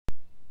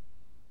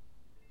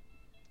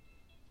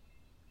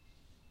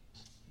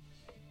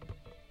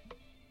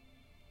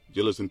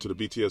You're listening to the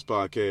BTS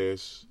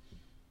podcast.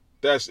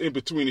 That's In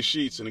Between the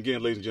Sheets. And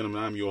again, ladies and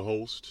gentlemen, I'm your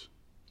host,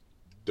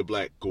 the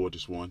Black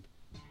Gorgeous One,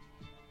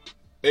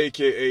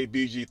 a.k.a.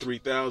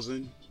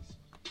 BG3000,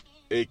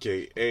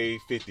 a.k.a.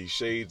 50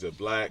 Shades of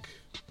Black.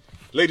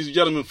 Ladies and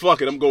gentlemen,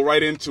 fuck it. I'm going to go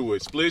right into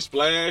it. Splish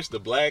Splash, the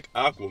Black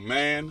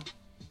Aquaman.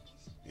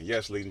 And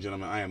yes, ladies and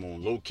gentlemen, I am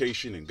on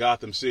location in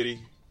Gotham City.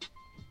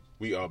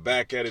 We are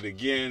back at it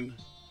again.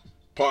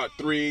 Part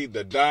 3,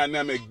 the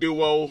dynamic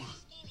duo.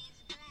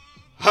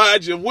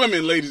 Hide your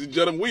women, ladies and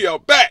gentlemen. We are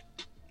back.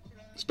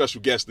 Special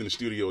guest in the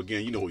studio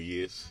again. You know who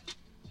he is.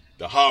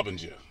 The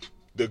Harbinger.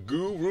 The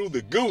Guru,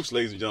 the Goose,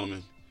 ladies and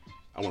gentlemen.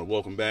 I want to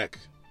welcome back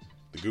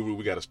the Guru.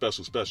 We got a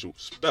special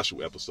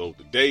episode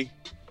today.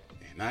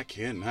 And I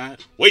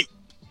cannot wait.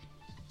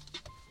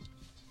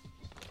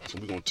 So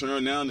we're going to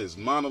turn down this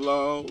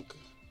monologue.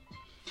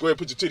 Go ahead,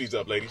 put your titties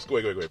up, ladies. Go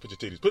ahead. Put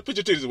your titties. Put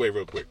your titties away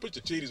real quick. Put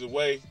your titties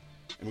away.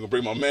 And we're going to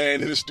bring my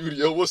man in the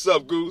studio. What's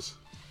up, Goose?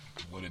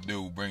 What it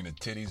do? Bring the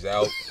titties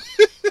out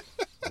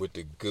with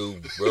the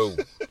Guru.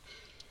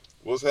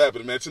 What's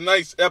happening, man?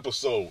 Tonight's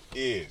episode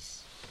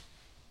is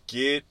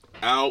Get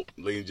Out.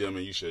 Ladies and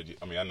gentlemen, you should.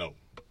 I know.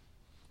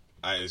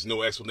 There's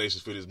no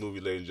explanations for this movie,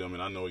 ladies and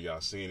gentlemen. I know y'all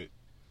seen it.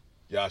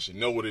 Y'all should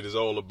know what it is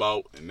all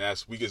about. And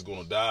we just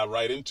going to dive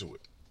right into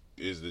it.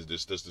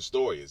 This the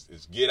story.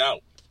 It's Get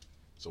Out.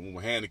 So I'm going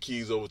to hand the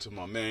keys over to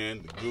my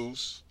man, the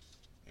Goose.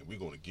 And we're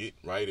going to get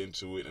right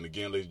into it. And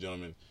again, ladies and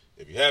gentlemen,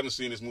 if you haven't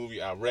seen this movie,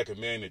 I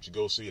recommend that you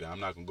go see it. I'm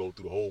not going to go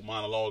through the whole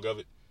monologue of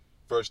it.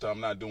 First time I'm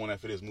not doing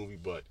that for this movie,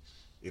 but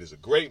it is a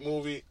great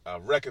movie. I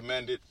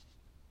recommend it.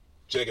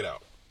 Check it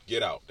out.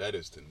 Get Out. That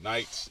is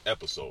tonight's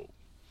episode.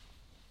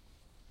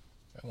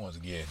 And once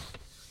again,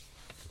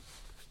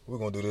 we're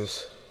going to do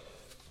this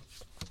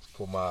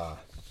for my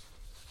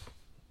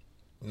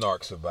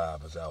narc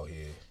survivors out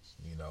here.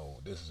 You know,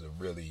 this is a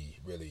really,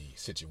 really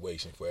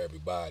situation for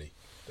everybody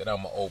that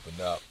I'm going to open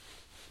up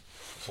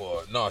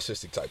for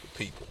narcissistic type of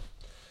people.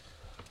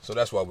 So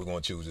that's why we're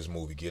going to choose this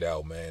movie, Get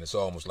Out, man. It's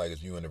almost like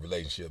if you're in a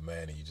relationship,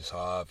 man, and you just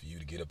hard for you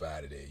to get up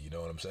out of there. You know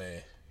what I'm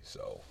saying?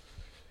 So,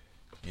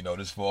 you know,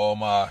 this is for all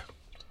my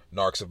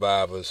narc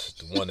survivors,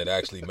 the one that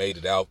actually made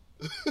it out,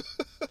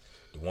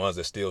 the ones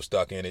that still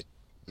stuck in it,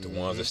 the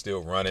ones that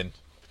still running,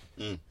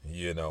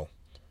 you know.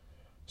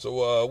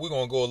 So we're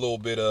going to go a little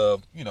bit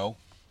of, you know,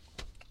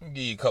 give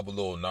you a couple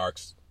little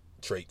narcs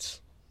traits.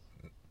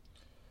 Let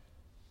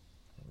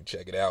me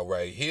check it out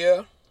right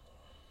here.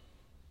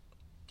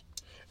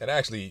 And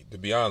actually, to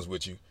be honest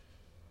with you,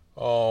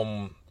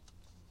 the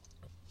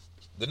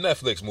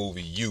Netflix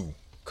movie You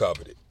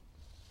covered it.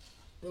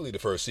 Really, the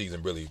first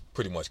season really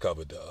pretty much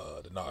covered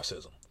the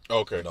narcissism.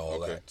 Okay. And all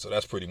that. So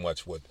that's pretty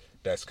much what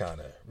that's kind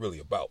of really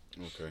about.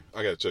 Okay.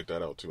 I got to check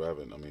that out, too.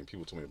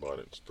 People told me about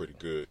it. It's pretty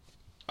good.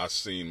 I've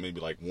seen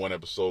maybe like one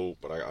episode,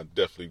 but I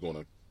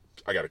definitely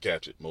I got to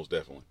catch it, most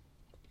definitely.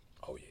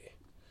 Oh, yeah.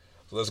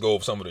 So let's go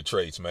over some of the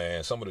traits,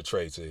 man. Some of the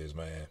traits is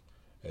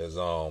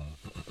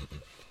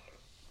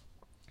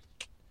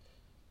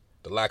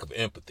the lack of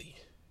empathy.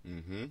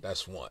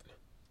 That's one.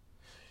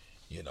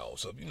 You know,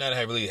 so if you're not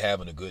really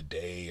having a good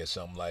day or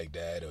something like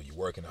that, or you're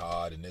working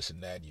hard and this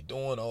and that, you're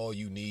doing all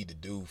you need to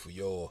do for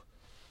your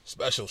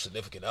special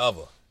significant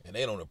other, and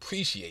they don't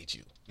appreciate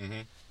you.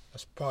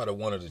 That's part of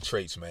one of the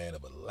traits, man,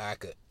 of a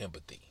lack of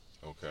empathy.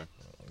 Okay.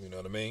 You know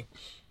what I mean?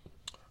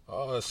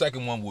 The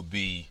second one would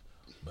be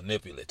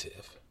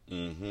manipulative.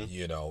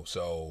 You know,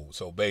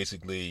 so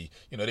basically,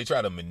 you know, they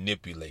try to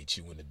manipulate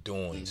you into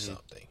doing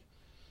something.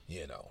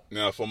 You know.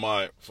 Now, for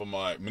my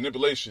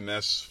manipulation,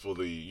 that's for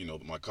the, you know,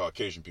 my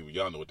Caucasian people.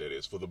 Y'all know what that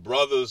is. For the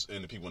brothers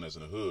and the people that's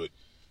in the hood,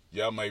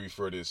 y'all may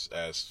refer this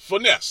as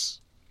finesse.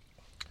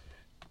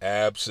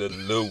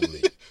 Absolutely.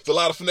 There's a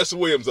lot of Vanessa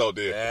Williams out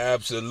there.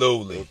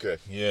 Absolutely. Okay.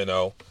 You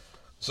know.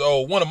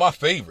 So one of my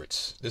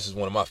favorites, this is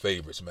one of my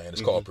favorites, man.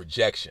 It's called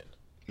projection.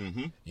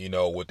 You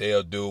know, what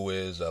they'll do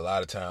is a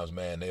lot of times,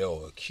 man,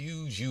 they'll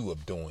accuse you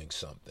of doing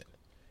something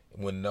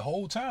when the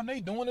whole time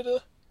they doing it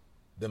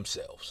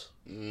themselves.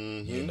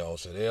 You know,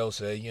 so they'll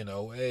say, you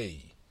know,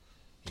 hey,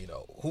 you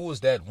know, who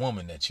was that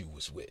woman that you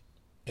was with?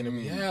 And in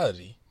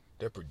reality,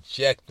 they're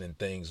projecting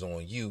things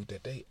on you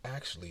that they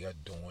actually are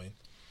doing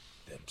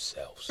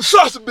themselves.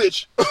 Sauce a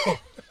bitch.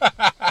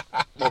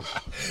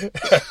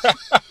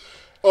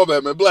 Oh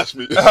man, bless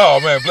me. Oh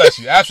man, bless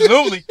you.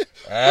 Absolutely.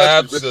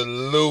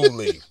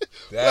 Absolutely.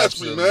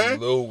 Bless me, man.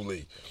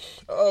 Absolutely.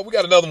 We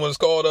got another one. It's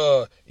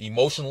called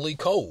emotionally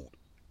cold.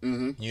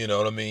 You know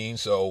what I mean?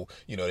 So,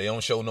 you know, they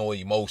don't show no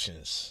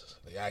emotions.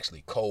 They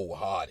actually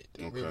cold-hearted.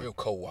 They're real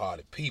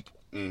cold-hearted people.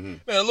 Man,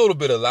 a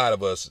lot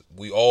of us,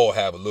 we all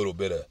have a little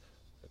bit of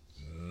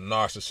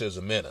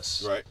narcissism in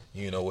us. Right.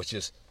 You know, it's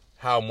just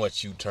how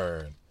much you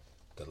turn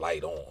the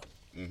light on.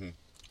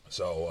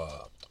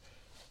 So,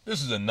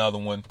 this is another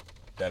one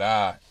that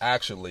I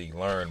actually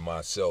learned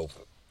myself.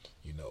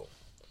 You know,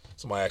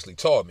 somebody actually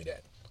taught me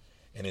that.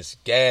 And it's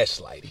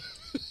gaslighting.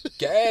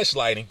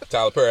 Gaslighting.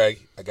 Tyler Perry,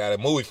 I got a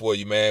movie for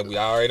you, man. We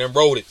already done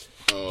wrote it.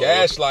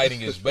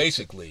 Gaslighting is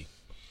basically,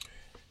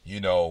 you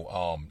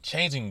know,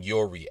 changing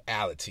your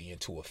reality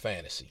into a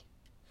fantasy.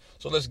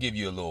 So let's give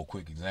you a little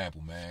quick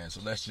example, man.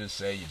 So let's just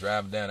say you're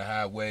driving down the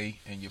highway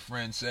and your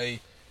friends say,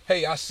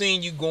 hey, I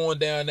seen you going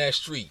down that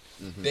street.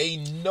 Mm-hmm. They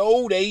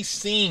know they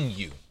seen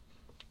you.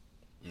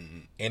 Mm-hmm.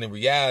 And in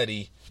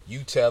reality,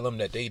 you tell them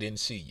that they didn't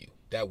see you.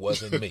 That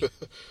wasn't me.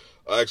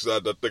 Actually, I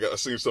think I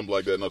seen something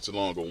like that not too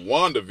long ago.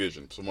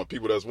 WandaVision. So my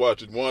people that's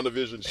watching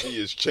WandaVision, she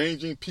is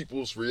changing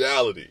people's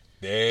reality.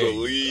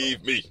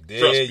 Believe me.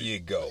 There you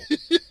go.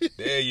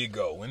 There you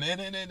go.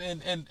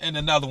 And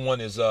another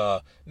one is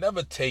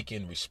never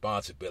taking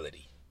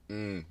responsibility.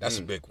 Mm-hmm. That's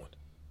a big one.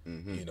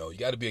 Mm-hmm. You know, you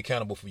got to be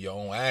accountable for your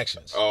own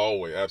actions.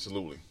 Always,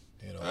 absolutely.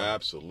 You know,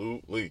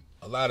 absolutely.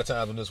 A lot of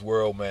times in this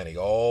world, man, they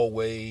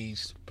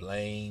always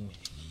blame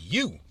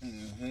you.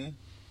 Mm-hmm.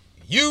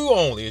 You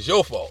only. It's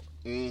your fault.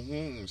 Mm-hmm.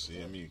 Let me see.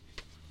 Let me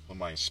put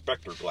my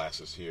inspector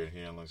glasses here.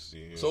 Let's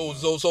see here. So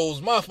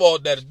it's my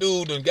fault that a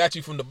dude done got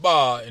you from the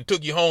bar and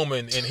took you home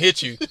and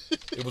hit you.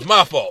 It was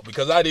my fault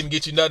because I didn't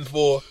get you nothing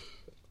for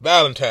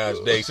Valentine's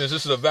Day. Since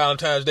this is a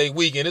Valentine's Day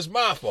weekend, it's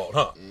my fault,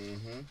 huh?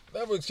 Mm-hmm.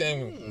 Never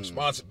exchange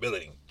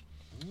responsibility.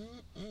 Mm-hmm.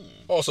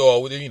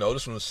 Also, you know,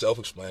 this one's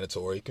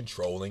self-explanatory,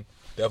 controlling.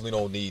 Definitely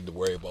don't need to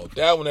worry about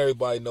that one.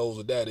 Everybody knows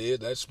what that is.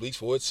 That speaks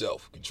for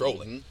itself.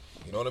 Controlling.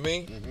 Mm-hmm. You know what I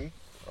mean? Mm-hmm.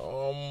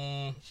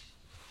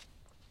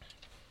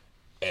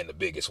 And the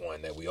biggest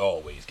one that we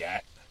always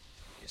got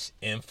is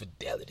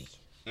infidelity.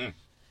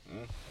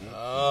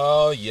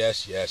 Oh,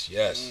 yes.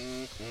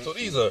 So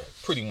these are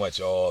pretty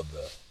much all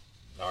the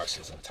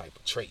narcissism type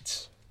of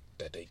traits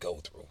that they go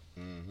through.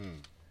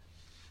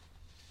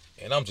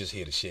 And I'm just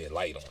here to shed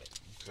light on it.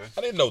 Okay.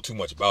 I didn't know too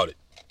much about it.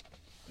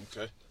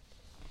 Okay.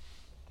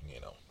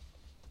 You know.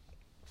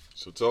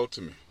 So talk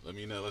to me. Let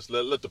me know. Let's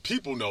let the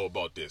people know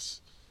about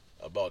this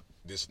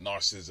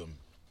narcissism,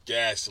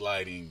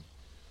 gaslighting,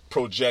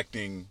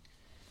 projecting,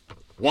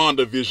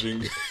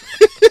 WandaVision.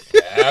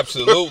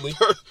 Absolutely.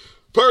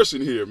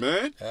 Person here,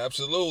 man.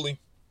 Absolutely.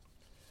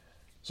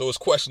 So it's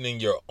questioning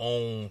your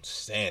own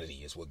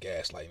sanity is what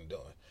gaslighting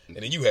doing. And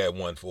then you had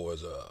one for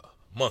us,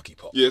 monkey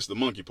paw. Yes, the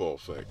monkey paw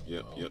effect.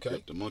 Yep,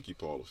 the monkey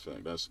paw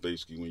effect. That's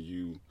basically when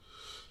you...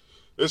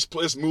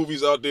 It's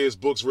movies out there. It's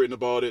books written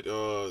about it.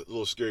 A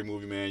little scary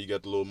movie, man. You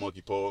got the little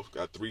monkey paw.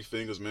 Got 3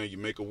 fingers, man. You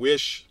make a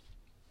wish.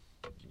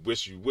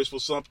 You wish for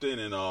something,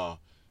 and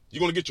you're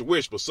going to get your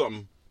wish, but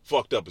something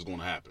fucked up is going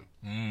to happen.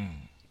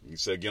 You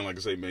say again, like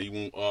I say, man, you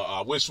want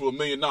I wish for $1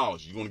 million.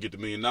 You're going to get the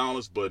 $1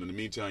 million, but in the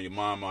meantime, your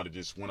mom might have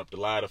just went up the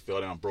ladder,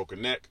 fell down, broke her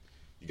neck.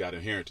 You got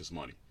inheritance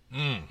money.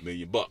 $1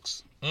 million.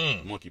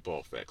 Monkey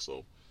paw effect.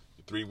 So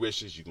the 3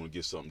 wishes, you're going to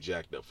get something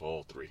jacked up for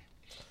all 3.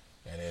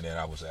 And then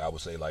I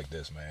would say like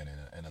this, man,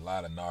 and a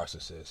lot of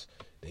narcissists,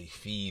 they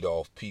feed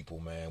off people,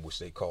 man, which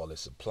they call it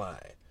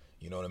supplying.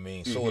 You know what I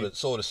mean? Sort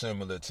of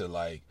similar to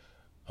like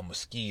a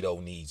mosquito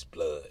needs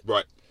blood.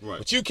 Right.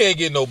 But you can't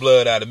get no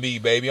blood out of me,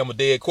 baby. I'm a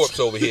dead corpse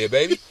over here,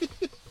 baby.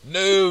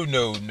 No.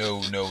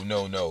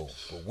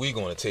 But we're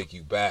going to take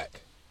you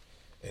back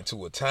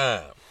into a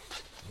time.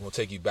 We're going to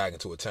take you back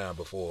into a time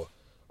before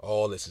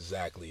all this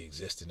exactly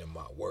existed in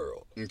my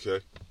world.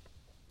 Okay.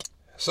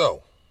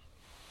 So,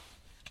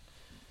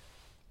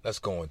 let's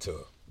go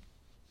into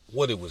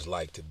what it was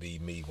like to be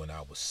me when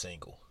I was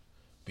single.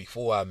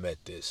 Before I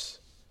met this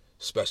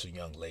special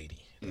young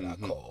lady that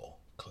I call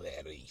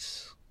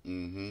Clarice.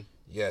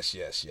 Yes.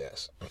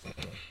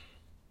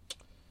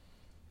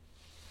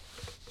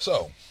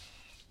 So,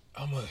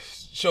 I'm going to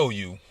show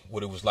you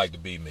what it was like to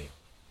be me.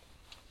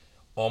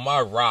 On my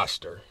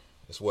roster,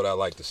 is what I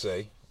like to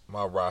say,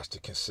 my roster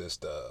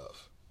consists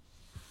of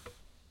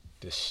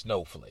this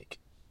snowflake.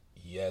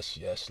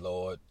 Yes,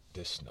 Lord,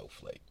 this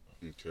snowflake.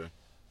 Okay.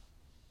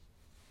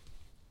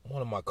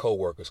 One of my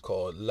coworkers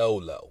called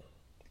Lolo.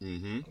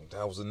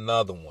 That was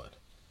another one.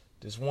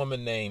 This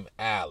woman named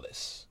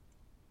Alice.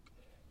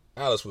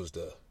 Alice was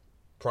the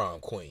prom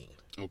queen.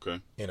 Okay.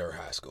 In her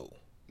high school.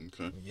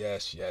 Okay.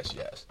 Yes.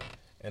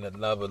 And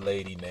another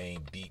lady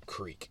named Deep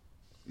Creek.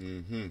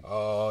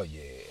 Oh,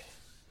 yeah.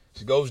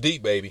 She goes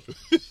deep, baby.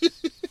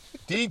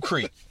 Deep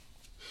Creek.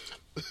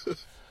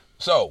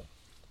 So,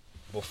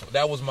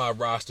 that was my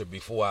roster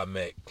before I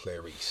met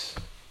Clarice.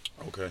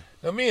 Okay.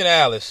 Now, me and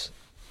Alice,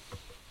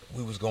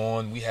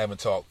 we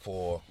haven't talked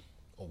for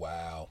a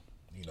while.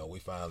 You know, we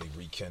finally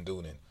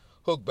rekindled and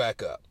hooked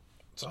back up.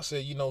 So I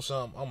said, you know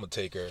something, I'm going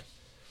to take her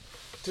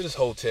to this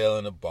hotel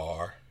and a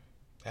bar,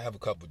 have a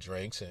couple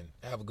drinks, and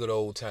have a good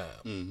old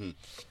time.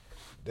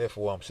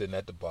 Therefore, I'm sitting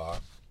at the bar,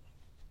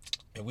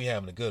 and we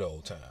having a good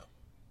old time.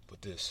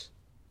 But this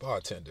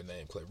bartender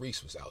named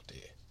Clarice was out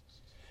there,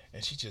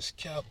 and she just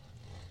kept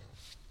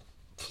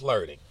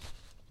flirting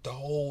the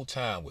whole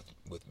time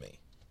with me.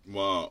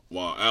 While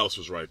Alice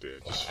was right there.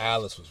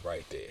 Alice was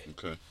right there.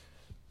 Okay.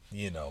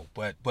 You know,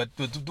 but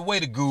the way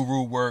the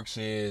guru works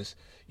is,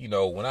 you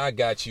know, when I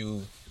got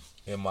you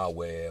in my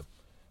web,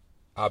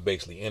 I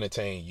basically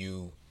entertain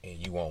you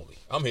and you only.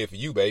 I'm here for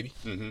you, baby.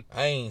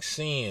 I ain't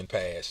seeing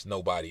past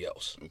nobody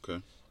else.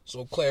 Okay.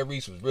 So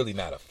Clarice was really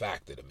not a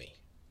factor to me.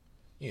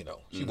 You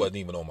know, she wasn't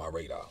even on my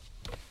radar.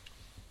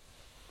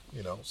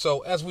 You know,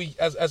 so as me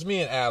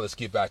and Alice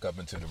get back up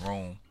into the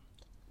room,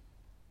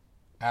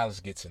 Alice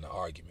gets in an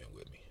argument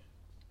with me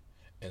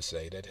and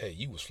say that, hey,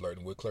 you was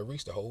flirting with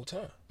Clarice the whole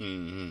time.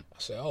 Mm-hmm. I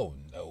say, oh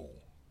no,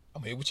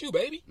 I'm here with you,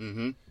 baby.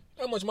 Mm-hmm.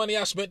 How much money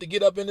I spent to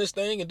get up in this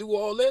thing and do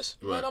all this?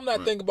 Right, Man, I'm not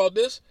right. thinking about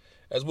this.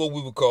 As what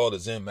we would call the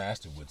Zen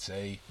master would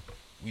say,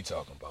 we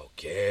talking about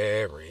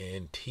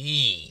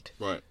guaranteed.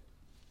 Right.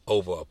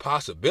 Over a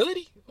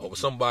possibility? Over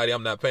somebody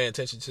I'm not paying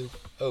attention to?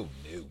 Oh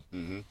no.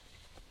 Mm-hmm.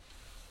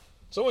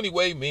 So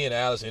anyway, me and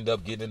Alice end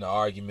up getting in an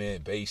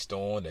argument based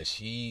on that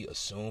she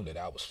assumed that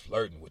I was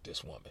flirting with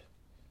this woman.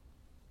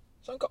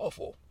 It's uncalled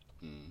for.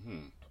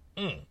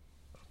 Mm-hmm.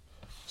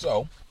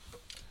 So,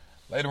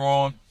 later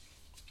on,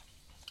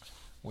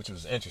 which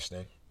was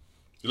interesting,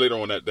 Later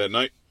on that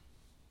night?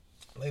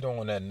 later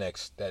on that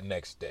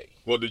next day,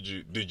 Well, did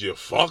you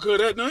fuck her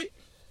that night?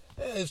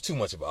 it was too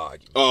much of an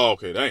argument. Oh,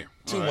 okay, damn.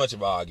 Too All right. much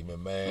of an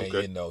argument, man.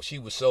 Okay. You know, she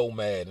was so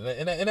mad,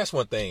 and that's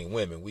one thing.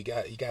 Women, you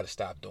got to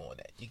stop doing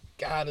that. You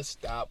got to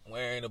stop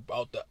worrying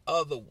about the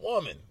other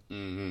woman,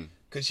 Mm-hmm.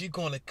 cause you're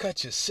gonna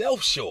cut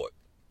yourself short.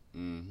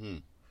 Mm-hmm.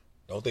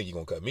 Don't think you're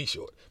gonna cut me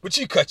short, but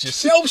you cut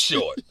yourself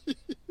short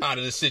out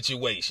of the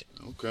situation.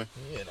 Okay.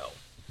 You know.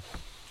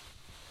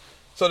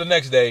 So the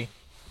next day,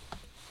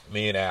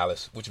 me and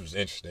Alice, which was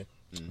interesting,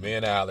 me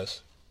and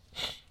Alice,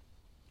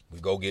 we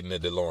go get in the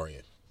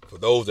DeLorean. For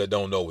those that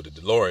don't know what the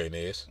DeLorean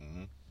is,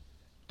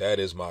 that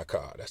is my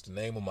car. That's the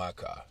name of my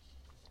car.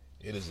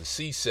 It is a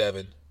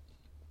C7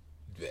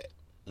 Vet.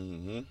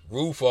 Mm-hmm.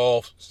 Roof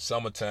off,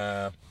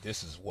 summertime.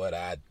 This is what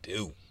I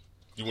do.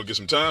 You want to get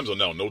some times or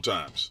no? No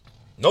times.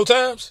 No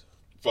times?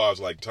 As far as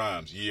like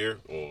times, year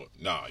or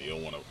nah, you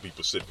don't want to be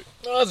specific.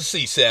 No, it's a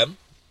C7.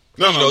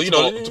 No, You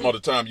know, I'm talking about the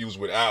time you was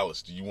with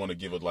Alice. Do you want to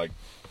give it like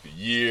the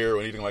year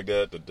or anything like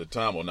that? The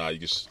time or nah? You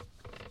just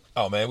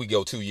Oh man, we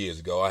go 2 years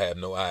ago. I have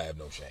no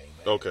shame.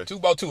 Man. okay.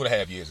 About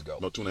 2.5 years ago.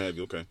 No, 2.5 years.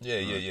 Okay.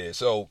 Yeah.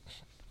 So,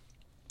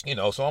 you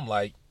know, so I'm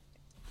like,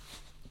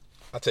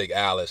 I take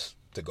Alice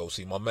to go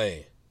see my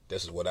man.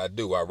 This is what I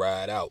do. I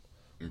ride out.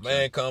 Okay.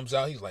 Man comes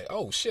out. He's like,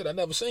 oh shit, I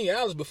never seen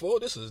Alice before.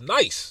 This is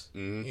nice.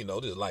 Mhm. You know,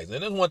 this is nice.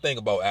 And there's one thing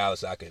about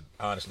Alice I can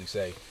honestly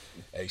say,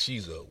 hey,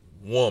 she's a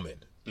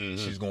woman. Mhm.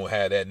 She's gonna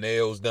have that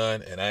nails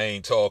done, and I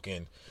ain't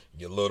talking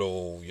your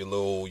little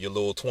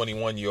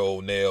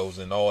 21-year-old nails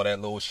and all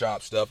that little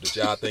shop stuff that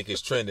y'all think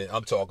is trending.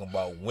 I'm talking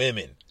about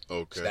women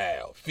Okay.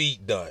 style,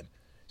 feet done.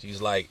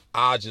 She's like,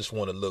 I just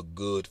want to look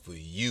good for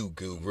you,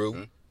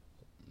 guru.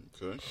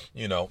 Okay.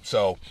 You know,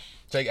 so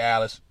take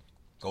Alice,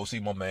 go see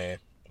my man.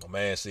 My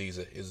man sees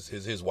her.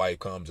 His wife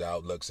comes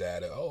out, looks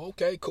at her. Oh,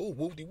 okay, cool,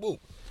 whoop-de-whoop.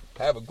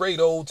 Have a great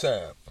old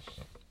time.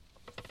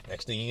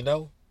 Next thing you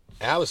know,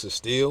 Alice is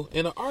still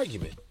in an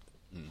argument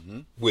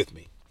with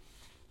me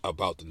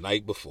about the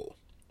night before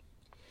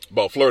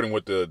About flirting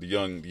with the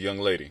young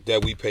lady.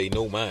 that we pay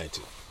no mind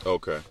to.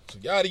 Okay. So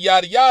yada,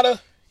 yada,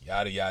 yada,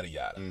 yada, yada,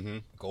 yada. Mm-hmm.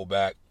 Go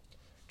back,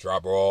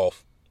 drop her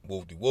off,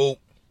 whoop-de-whoop.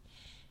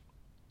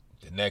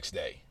 The next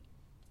day,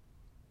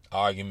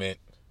 argument,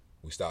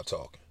 we stop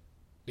talking.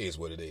 It is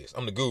what it is.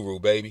 I'm the guru,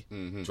 baby.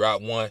 Mhm.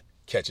 Drop one,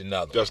 catch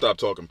another. Just stop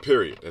talking.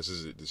 Period. That's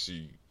it.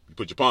 You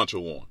put your poncho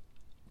on.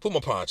 Put my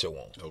poncho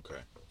on. Okay.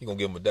 You gonna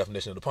give him a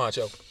definition of the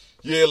poncho?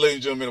 Yeah, ladies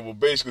and gentlemen. Well,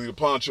 basically, the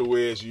poncho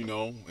is, you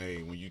know,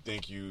 hey, when you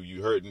think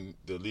you hurting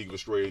the League of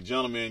Australian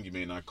Gentlemen, you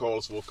may not call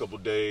us for a couple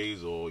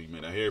days, or you may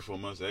not hear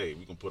from us. Hey,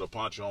 we gonna put a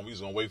poncho on. We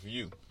just gonna wait for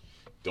you.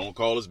 Don't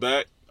call us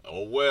back.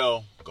 Oh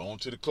well, going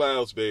to the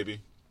clouds, baby.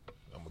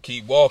 I'm gonna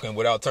keep walking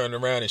without turning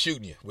around and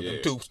shooting you with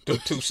them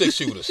two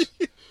 6-shooters.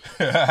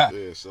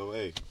 Yeah, so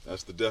hey,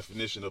 that's the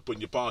definition of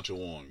putting your poncho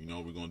on. You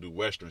know, we're gonna do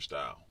Western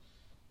style.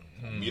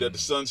 Meet at the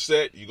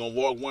sunset. You're gonna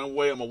walk one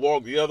way, I'm gonna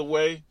walk the other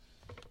way.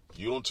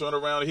 You don't turn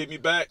around and hit me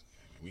back.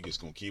 We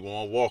just gonna keep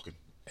on walking.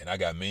 And I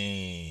got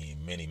many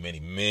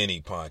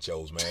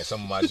ponchos, man.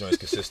 Some of my joints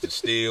consist of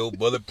steel,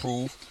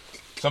 bulletproof.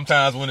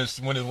 Sometimes when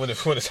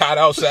it's hot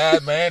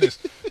outside, man,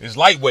 it's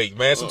lightweight,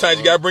 man. Sometimes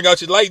you gotta bring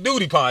out your light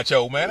duty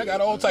poncho, man. I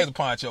got all types of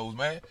ponchos,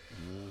 man.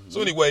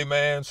 So anyway,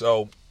 man,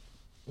 so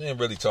we didn't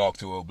really talk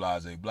to her, blah,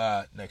 blah,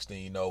 blah. Next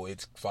thing you know,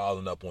 it's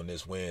following up on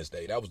this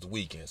Wednesday. That was the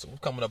weekend. So we're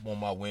coming up on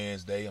my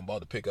Wednesday. I'm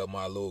about to pick up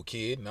my little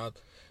kid. And I'm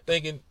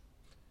thinking,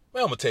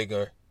 man, I'm going to take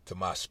her to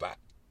my spot.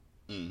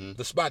 Mm-hmm.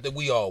 The spot that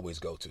we always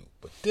go to.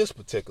 But this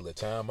particular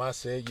time, I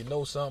said, you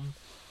know something?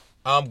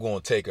 I'm going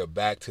to take her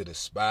back to the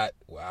spot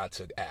where I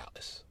took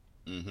Alice.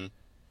 Mm-hmm.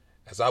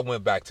 As I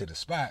went back to the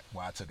spot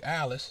where I took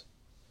Alice,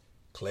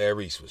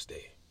 Clarice was there.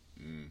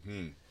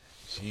 Mm-hmm.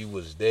 She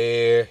was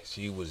there.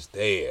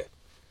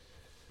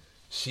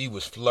 She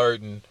was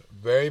flirting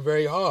very,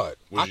 very hard.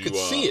 I could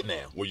see it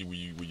now. Were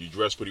you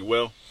dressed pretty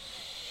well?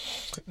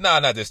 Nah,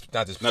 not this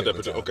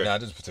particular time. Okay.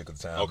 Not this particular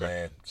time, Okay.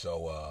 man.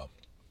 So,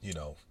 you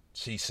know,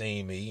 she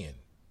seen me and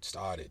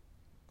started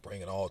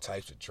bringing all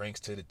types of drinks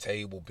to the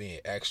table, being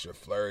extra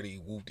flirty,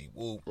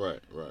 whoop-de-whoop. Right.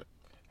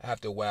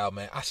 After a while,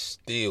 man, I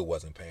still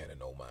wasn't paying her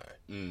no mind.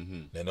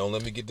 Mm-hmm. Now, don't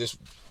let it get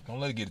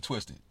it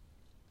twisted.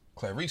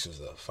 Clarice is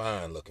a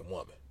fine-looking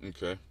woman.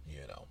 Okay.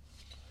 You know.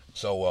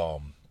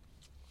 So,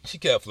 she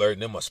kept flirting,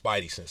 then my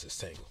spidey senses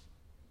tingle.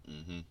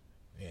 Mm-hmm.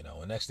 You know,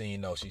 and next thing you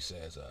know, she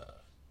says,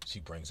 she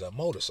brings up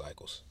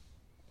motorcycles.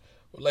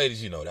 Well,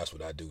 ladies, you know that's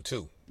what I do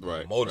too.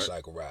 Right. I'm a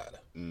motorcycle rider.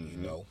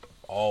 Mm-hmm. You know,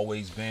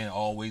 always been,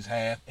 always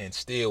have, and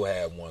still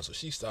have one. So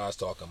she starts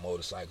talking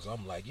motorcycles.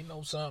 I'm like, you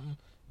know something?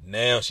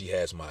 Now she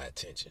has my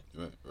attention.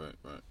 Right.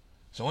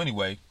 So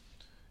anyway,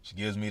 she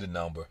gives me the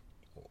number.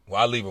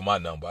 Well, I leave her my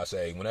number. I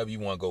say, whenever you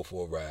want to go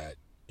for a ride,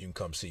 you can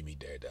come see me,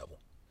 Daredevil.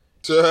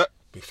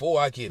 Before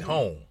I get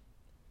home,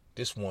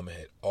 this woman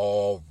had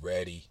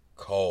already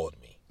called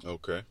me.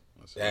 Okay.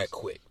 That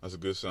quick. That's a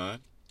good sign.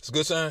 It's a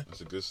good sign?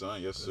 That's a good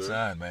sign, yes, sir. Good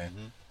sign, man.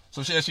 Mm-hmm.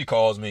 So she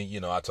calls me, you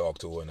know, I talk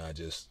to her, and I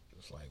just,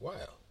 it's like, wow.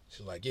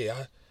 She's like,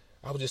 yeah,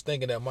 I was just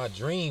thinking that my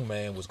dream,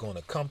 man, was going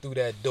to come through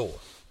that door,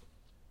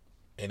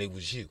 and it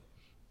was you.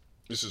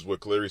 This is what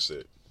Clary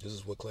said. This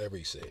is what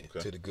Clary said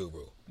to the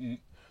guru. Mm-hmm.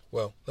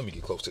 Well, let me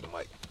get close to the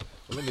mic.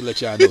 So let me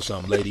let y'all know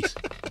something, ladies.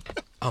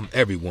 I'm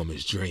every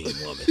woman's dream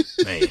woman,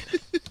 man.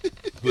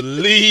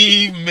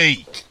 Believe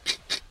me.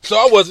 So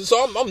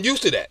I'm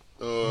used to that.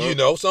 You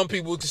know, some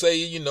people would say,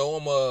 you know,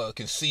 I'm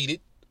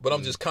conceited, but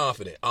I'm just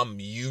confident. I'm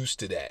used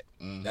to that.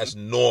 Mm-hmm. That's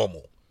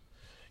normal.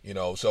 You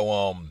know,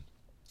 so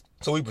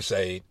we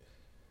proceed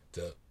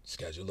to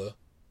schedule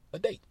a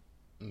date.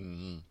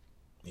 Mm-hmm.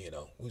 You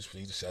know, we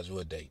proceed to schedule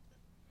a date.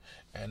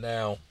 And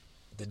now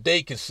the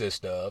date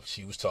consists of,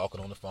 she was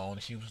talking on the phone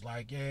and she was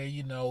like, yeah,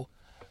 you know,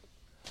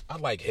 I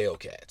like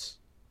Hellcats.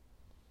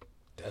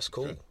 That's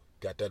cool. Okay.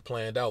 Got that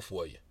planned out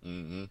for you.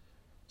 Mm-hmm.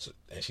 So,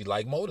 and she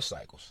liked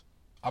motorcycles.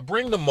 I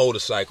bring the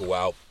motorcycle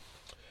out,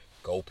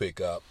 go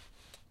pick up.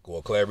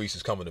 Clarice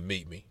is coming to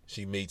meet me.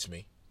 She meets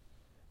me.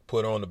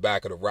 Put her on the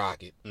back of the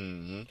Rocket.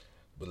 Mm-hmm.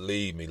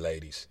 Believe me,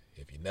 ladies,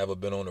 if you've never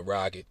been on the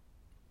Rocket,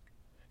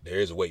 there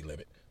is a weight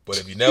limit. But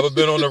if you've never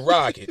been on the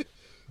Rocket,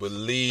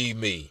 believe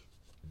me,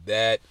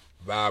 that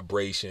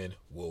vibration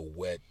will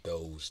wet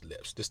those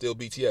lips. This still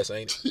BTS,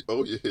 ain't it?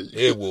 Oh, yeah.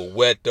 It will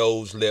wet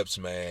those lips,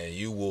 man.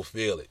 You will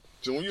feel it.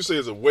 So when you say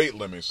it's a weight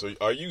limit, so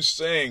are you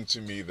saying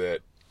to me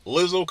that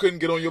Lizzo couldn't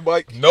get on your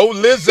bike? No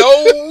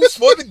Lizzos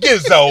for the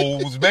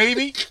Gizzos,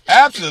 baby.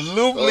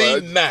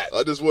 Absolutely not.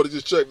 I just wanted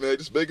to check, man.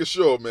 Just making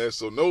sure, man.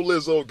 So no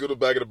Lizzo, get on the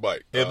back of the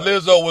bike. If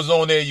Lizzo was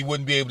on there, you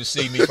wouldn't be able to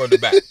see me from the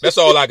back. That's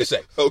all I can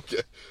say.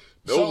 Okay.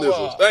 No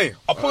Lizzos. Damn.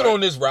 I put on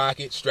this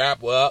Rocket,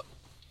 strap up,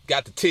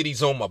 got the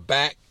titties on my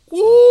back.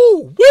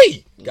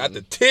 Woo-wee! Got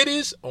the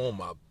titties on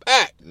my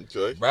back.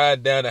 Okay.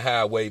 Riding down the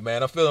highway,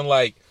 man. I'm feeling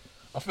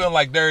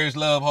like Darius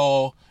Love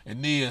Hall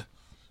and Nia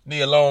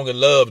Long and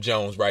Love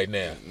Jones right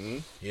now. Mm-hmm.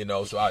 You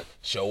know, so I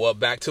show up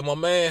back to my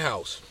man's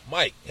house.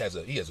 Mike has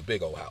a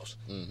big old house.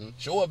 Mm-hmm.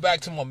 Show up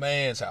back to my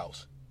man's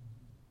house.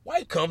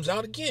 Wife comes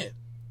out again.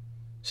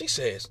 She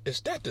says,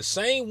 "Is that the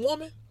same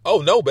woman?"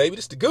 "Oh no, baby,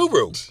 this the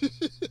guru.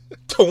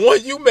 The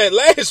one you met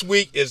last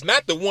week is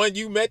not the one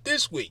you met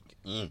this week."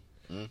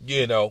 Mm-hmm.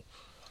 You know,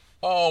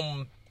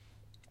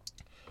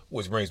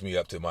 which brings me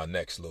up to my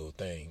next little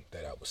thing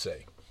that I would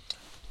say,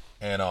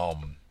 and a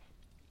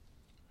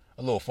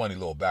little funny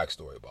little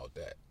backstory about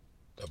that,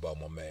 about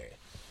my man.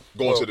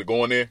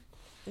 Going there?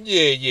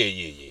 Yeah.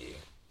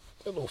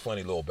 A little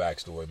funny little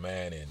backstory,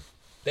 man. And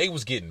they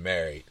was getting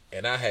married,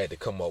 and I had to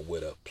come up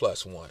with a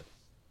 +1.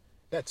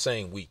 That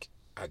same week,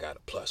 I got a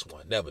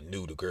 +1. Never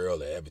knew the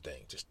girl or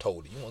everything. Just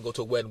told her, "You want to go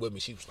to a wedding with me?"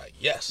 She was like,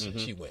 "Yes." Mm-hmm. And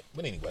she went.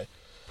 But anyway,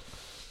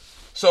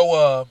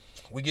 so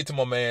we get to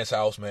my man's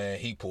house, man.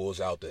 He pulls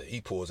out the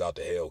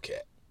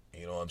Hellcat.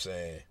 You know what I'm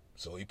saying?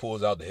 So he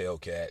pulls out the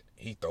Hellcat.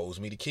 He throws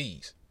me the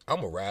keys.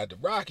 I'm going to ride the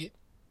Rocket.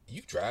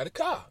 You drive the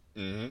car.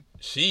 Mm-hmm.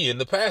 She in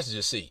the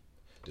passenger seat.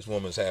 This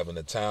woman's having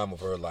the time of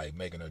her life,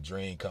 making her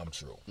dream come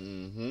true.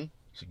 Mm-hmm.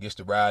 She gets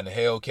to ride in the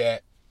Hellcat.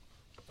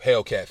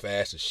 Hellcat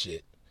fast as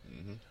shit.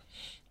 Mm-hmm.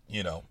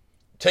 You know,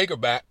 take her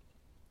back,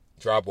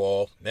 drop her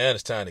off. Now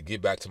it's time to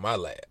get back to my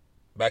lab,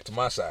 back to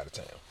my side of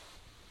town.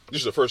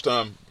 This is the first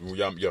time,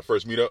 your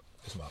first meetup?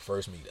 It's my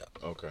first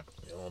meetup. Okay.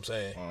 You know what I'm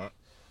saying? All right.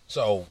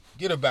 So,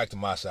 get her back to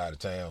my side of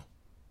town.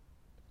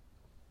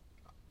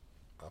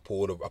 I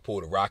pull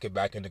the Rocket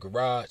back in the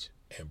garage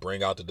and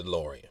bring out the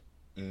DeLorean.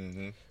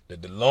 Mm-hmm. The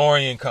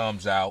DeLorean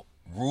comes out,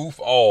 roof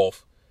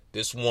off.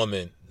 This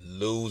woman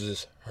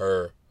loses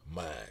her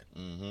mind.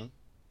 Mm-hmm.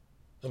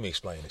 Let me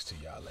explain this to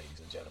y'all, ladies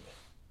and gentlemen.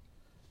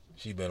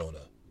 She been on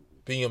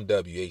a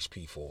BMW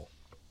HP4,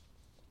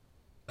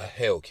 a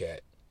Hellcat,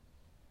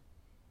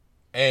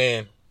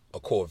 and a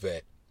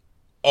Corvette,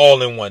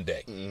 all in one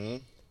day. Mm-hmm.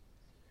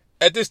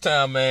 At this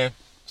time, man,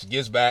 she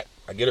gets back.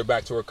 I get her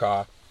back to her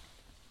car.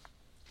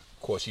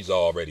 Of course, she's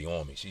already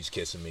on me. She's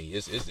kissing me.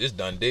 It's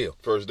done deal.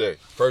 First day.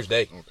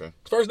 Okay.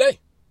 First day.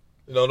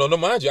 No,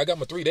 mind you, I got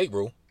my 3-date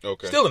rule.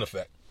 Okay. Still in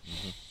effect.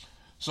 Mm-hmm.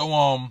 So,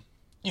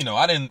 you know,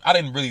 I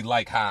didn't really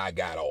like how I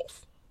got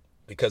off,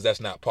 because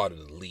that's not part of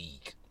the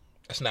league.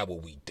 That's not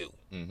what we do.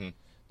 Mm-hmm.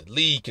 The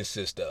league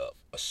consists of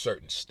a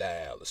certain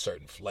style, a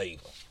certain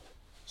flavor.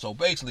 So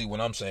basically,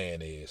 what I'm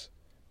saying is,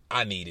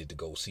 I needed to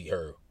go see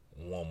her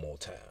one more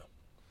time.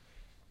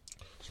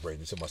 Which brings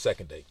me to my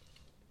second date.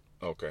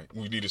 Okay.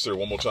 We need to see her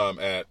one more time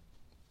at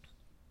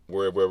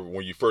wherever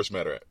when you first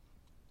met her at.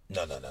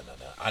 No.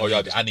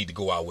 I need to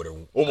go out with her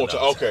one more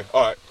time. Okay.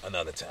 All right.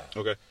 Another time.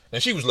 Okay. Now,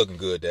 she was looking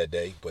good that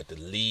day, but the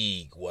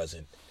league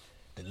wasn't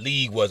the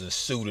league wasn't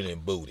suited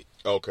and booted.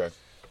 Okay.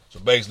 So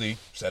basically,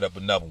 set up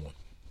another one.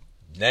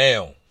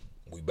 Now,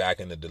 we back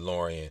in the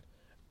DeLorean.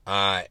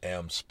 I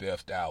am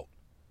spiffed out,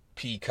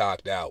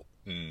 peacocked out.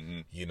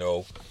 You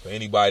know, for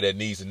anybody that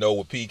needs to know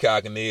what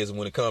peacocking is and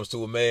when it comes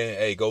to a man,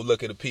 hey, go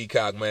look at a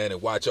peacock, man,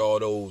 and watch all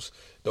those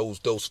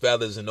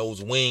feathers and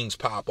those wings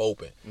pop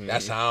open.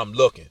 That's how I'm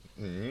looking.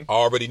 I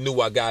already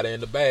knew I got her in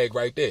the bag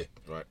right there.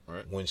 Right.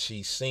 When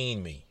she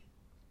seen me,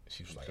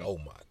 she was like, oh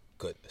my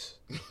goodness.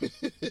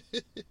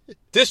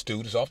 This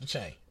dude is off the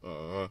chain.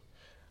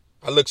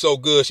 I look so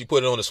good, she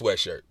put it on a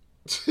sweatshirt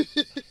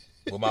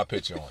with my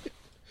picture on it.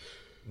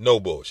 No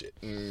bullshit.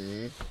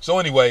 So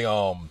anyway,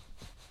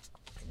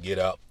 get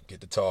up,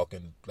 get to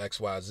talking,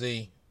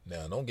 XYZ.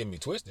 Now, don't get me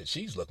twisted.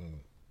 She's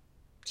looking,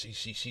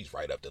 she's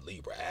right up the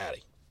Libra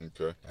alley.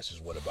 Okay. That's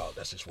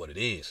just what it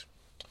is.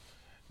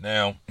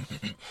 Now,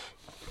 let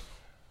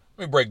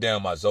me break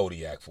down my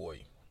zodiac for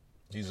you.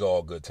 These are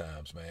all good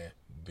times, man,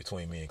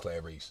 between me and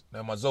Clarice.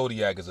 Now, my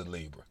zodiac is a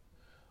Libra.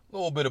 A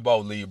little bit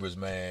about Libras,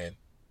 man.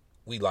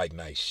 We like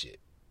nice shit.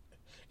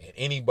 And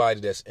anybody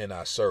that's in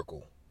our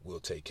circle, we'll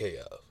take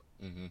care of.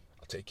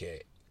 I'll take care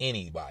of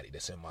anybody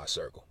that's in my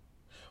circle.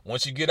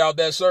 Once you get out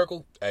that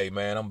circle, hey,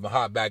 man, I'm going to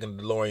hop back in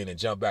the DeLorean and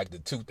jump back to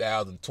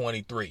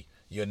 2023.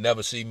 You'll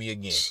never see me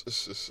again.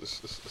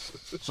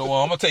 So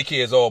I'm going to take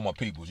care of all my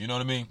peoples. You know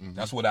what I mean?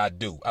 That's what I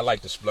do. I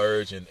like to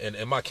splurge,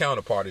 and my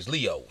counterpart is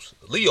Leos.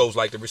 Leos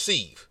like to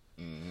receive.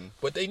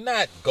 But they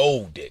not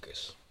gold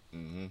diggers.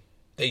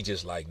 They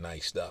just like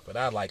nice stuff, and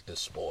I like to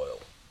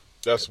spoil.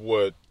 That's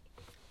what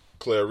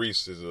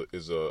Clarice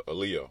is a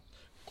Leo.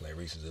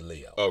 Clarice is a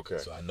Leo. Okay.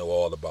 So I know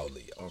all about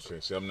Leos.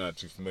 Okay. See, I'm not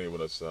too familiar with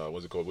us.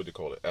 What's it called? What do they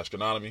call it?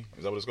 Astronomy?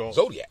 Is that what it's called?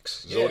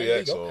 Zodiacs.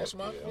 Zodiacs.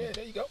 Yeah,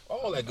 there you go.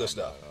 All that good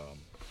stuff.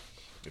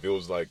 If it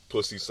was like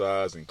pussy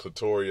size and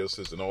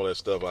clitorius and all that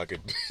stuff, I could.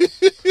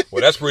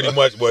 Well, that's pretty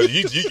much. Well,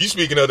 you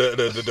speaking of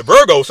the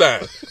Virgo sign.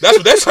 That's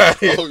what that sign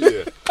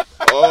is.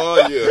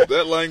 Oh yeah.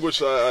 That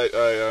language I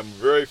am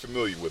very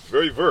familiar with,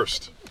 very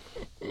versed.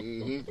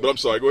 But I'm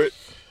sorry. Go ahead.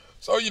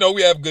 So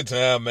we have a good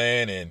time,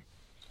 man, and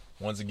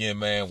once again,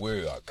 man,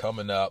 we are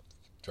coming up.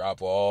 Drop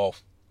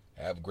off,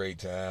 have a great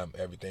time.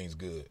 Everything's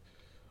good.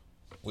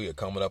 We are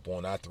coming up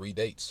on our 3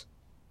 dates.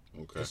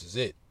 Okay. This is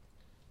it.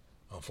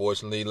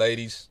 Unfortunately,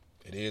 ladies,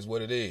 it is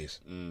what it is.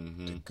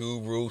 The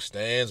guru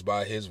stands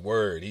by his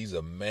word. He's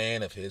a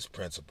man of his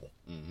principle.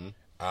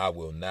 I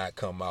will not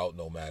come out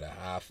no matter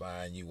how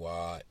fine you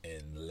are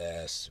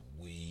unless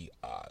we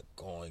are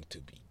going to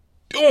be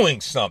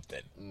doing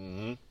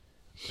something.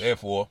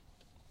 Therefore,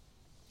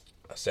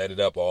 I set it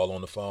up all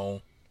on the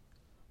phone.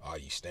 Are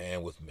you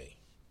staying with me?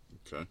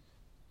 Okay.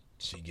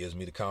 She gives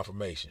me the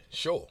confirmation.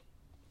 Sure.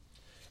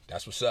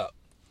 That's what's up.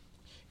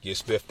 Get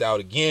spiffed out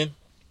again.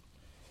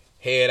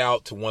 Head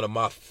out to one of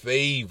my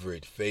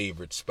favorite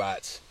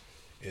spots.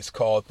 It's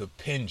called the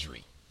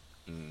Pendry.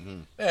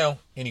 Now,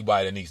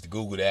 anybody that needs to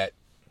Google that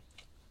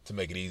to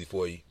make it easy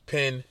for you,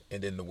 pen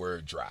and then the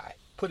word dry.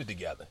 Put it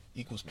together.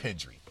 Equals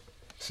Pendry.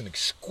 It's an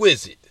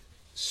exquisite,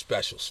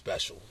 special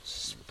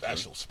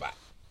spot.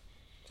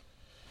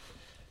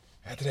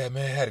 After that,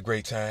 man, had a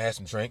great time. Had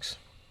some drinks.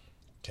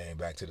 Came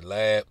back to the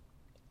lab.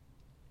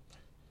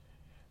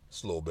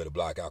 It's a little bit of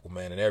Black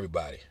Aquaman and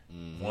everybody.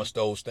 Once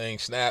those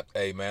things snapped,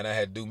 hey, man, I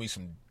had to do me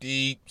some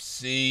deep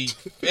sea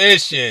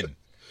fishing.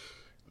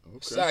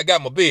 So I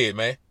got my beard,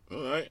 man.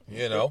 All right.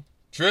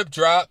 Drip,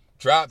 drop,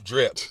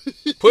 drip.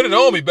 Put it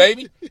on me,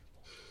 baby.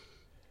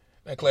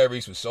 Man,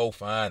 Clarice was so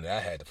fine that I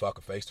had to fuck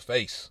her face to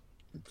face.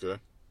 Okay.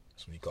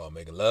 That's what you call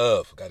making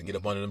love. Got to get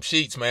up under them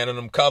sheets, man, and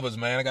them covers,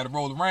 man. I got to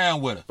roll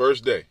around with her.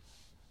 First day.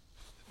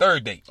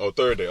 Third date. Oh,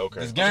 third day.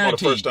 Okay. It's guaranteed.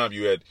 The first time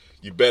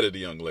you betted the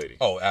young lady.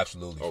 Oh,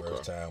 absolutely. Okay.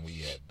 First time we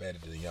had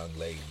betted the young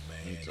lady,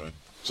 man. Okay.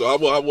 So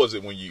how was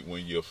it when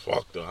you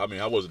fucked her? I mean,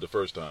 how was it the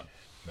first time?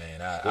 Man,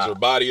 was her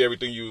body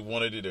everything you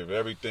wanted it?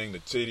 Everything, the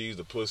titties,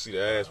 the pussy,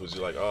 the ass, was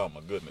just like, oh my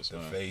goodness, the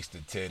man. face, the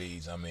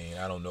titties. I mean,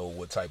 I don't know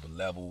what type of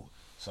level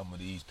some of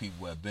these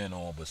people have been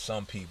on, but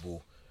some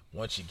people,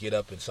 once you get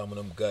up in some of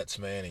them guts,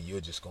 man, and you're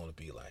just going to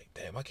be like,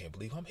 damn, I can't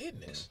believe I'm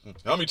hitting this.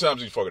 How many times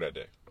did you fuck her that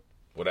day?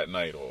 Or that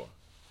night, or?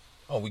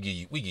 Oh, we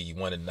give you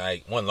one at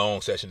night, one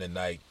long session at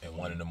night, and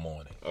one in the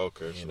morning.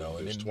 Okay, so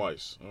it's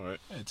twice. All right.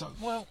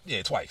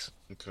 Yeah, twice.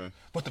 Okay.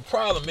 But the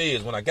problem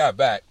is, when I got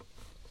back,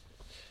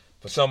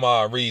 for some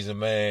odd reason,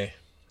 man,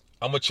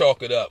 I'm going to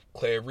chalk it up.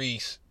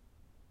 Clarice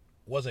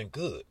wasn't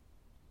good.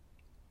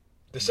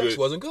 The sex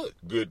wasn't good.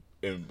 Good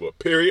in what,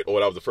 period? Or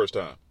that was the first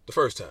time? The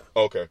first time.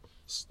 Okay.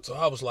 So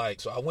I was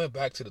like, I went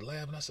back to the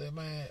lab and I said,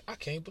 man, I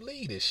can't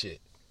believe this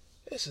shit.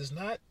 This is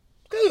not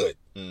good.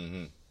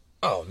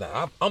 Oh,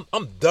 nah,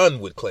 I'm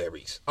done with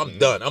Clarice. I'm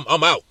done.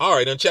 I'm out. All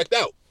right, checked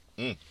out.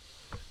 Then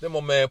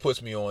my man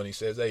puts me on. He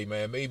says, hey,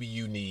 man, maybe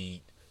you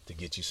need to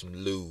get you some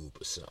lube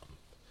or something.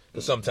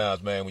 Because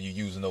sometimes, man, when you're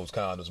using those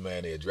condoms,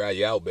 man, they'll dry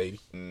you out, baby.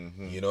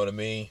 You know what I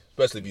mean?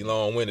 Especially if you're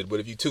long-winded. But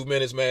if you 2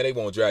 minutes, man, they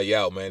won't dry you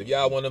out, man. If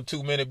y'all one of them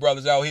 2-minute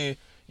brothers out here,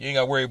 You ain't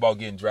got to worry about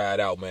getting dried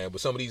out, man. But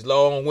some of these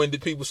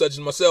long-winded people such as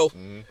myself,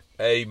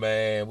 hey,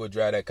 man, we'll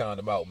dry that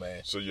condom out,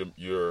 man. So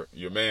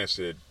your man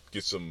said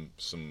get some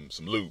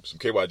lube, some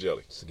KY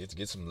jelly. So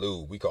get some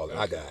lube. We call it,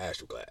 I got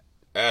Astroglide.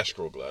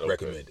 Astroglide, okay.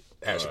 Recommended.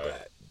 Astroglide.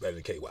 Right. Better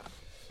than KY. Okay.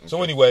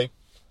 So anyway,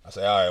 I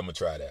say, all right, I'm going to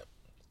try that.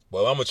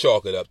 Well, I'm going to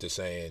chalk it up to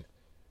saying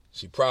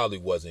she probably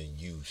wasn't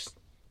used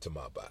to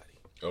my body.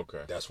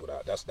 Okay. That's what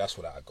I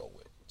go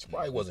with. She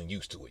probably wasn't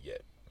used to it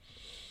yet.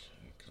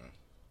 Okay.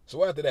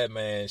 So after that,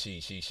 man,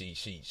 she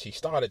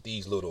started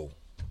these little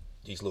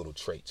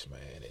traits, man.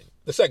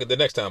 And the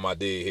next time I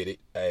did hit it,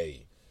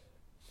 hey,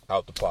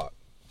 out the park.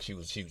 She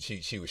was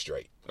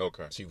straight.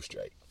 Okay. She was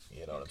straight.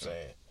 You know what I'm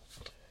saying?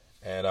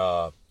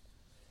 And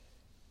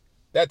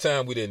that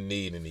time we didn't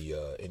need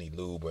any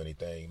lube or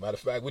anything. Matter of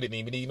fact, we didn't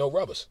even need no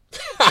rubbers.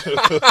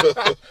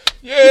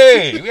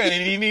 Yeah, we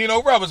didn't even need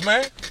no rubbers,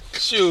 man.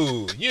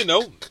 Shoot, you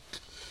know.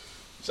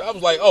 So I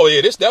was like, oh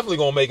yeah, this definitely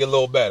gonna make it a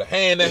little better.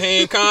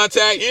 Hand-to-hand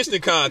contact,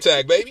 instant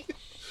contact, baby.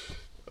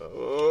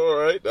 All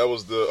right, that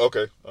was the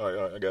okay. All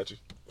right, I got you.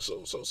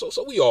 So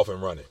we off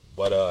and running.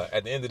 But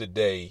at the end of the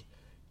day,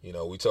 you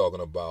know, we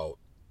talking about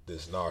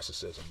this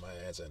narcissism,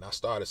 man. And I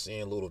started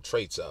seeing little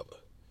traits of her,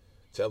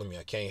 telling me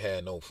I can't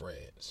have no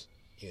friends.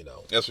 You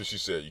know, that's what she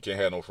said. You can't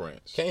have no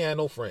friends. Can't have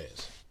no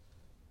friends.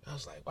 I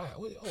was like, wow.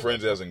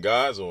 Friends as in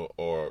guys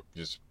or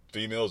just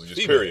females or just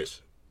females. Period?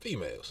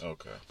 Females.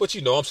 Okay. But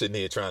you know, I'm sitting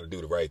here trying to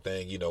do the right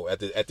thing. You know,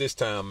 at this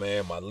time,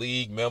 man, my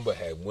league member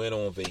had went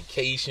on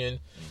vacation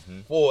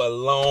for a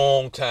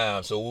long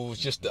time. So it was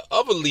just the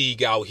other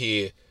league out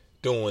here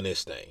doing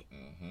this thing.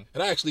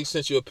 And I actually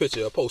sent you a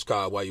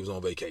postcard while you was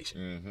on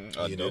vacation.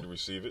 I did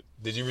receive it.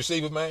 Did you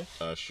receive it, man?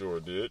 I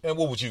sure did. And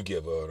what would you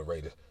give the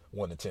rate of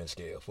 1 to 10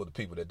 scale for the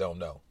people that don't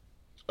know?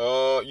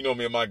 You know,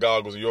 me and my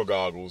goggles and your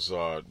goggles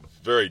are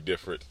very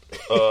different.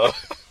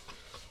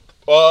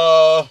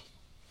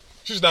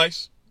 She's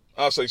nice.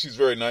 I'll say she's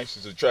very nice.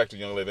 She's an attractive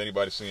young lady. If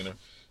anybody's seen her,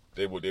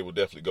 they would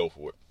definitely go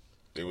for it.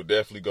 They would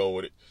definitely go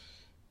with it.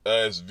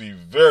 It'd be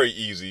very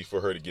easy for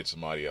her to get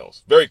somebody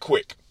else. Very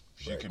quick.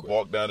 She could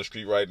walk down the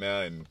street right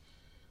now and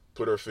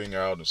put her finger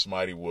out, and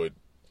somebody will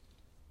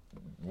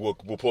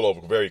pull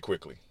over very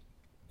quickly.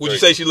 Would you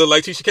say she looked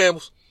like Tisha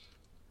Campbell's?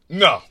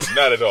 No,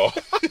 not at all.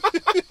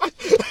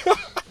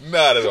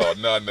 Not at all.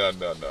 No.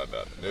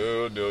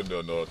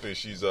 I think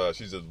she's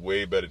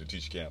way better than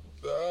Tisha Campbell.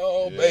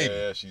 Oh, yeah, baby.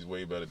 Yeah, she's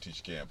way better than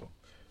Tisha Campbell.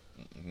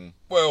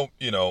 Well,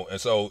 you know, and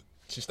so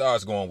she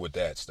starts going with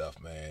that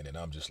stuff, man. And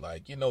I'm just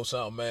like, you know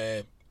something,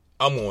 man?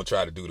 I'm going to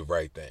try to do the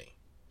right thing.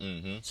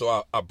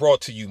 So I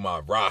brought to you my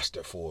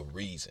roster for a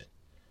reason.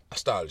 I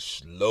started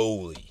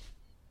slowly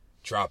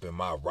dropping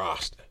my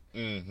roster.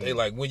 They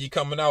like, when you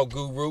coming out,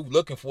 Guru?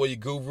 Looking for you,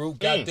 Guru.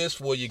 Got this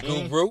for you,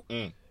 Guru.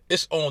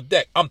 It's on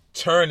deck. I'm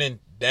turning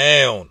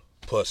down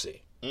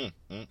pussy.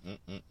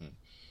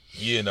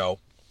 You know.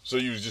 So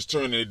you was just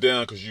turning it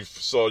down because you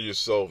saw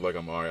yourself like,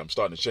 I'm all right, I'm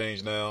starting to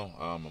change now.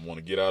 I want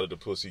to get out of the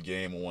pussy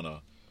game. I want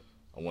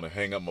to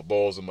hang up my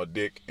balls and my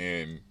dick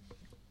and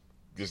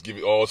just give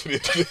it all to this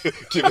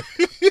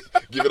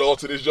give it all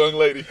to this young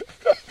lady.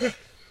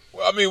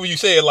 Well, I mean, when you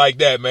say it like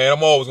that, man,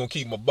 I'm always gonna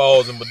keep my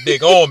balls and my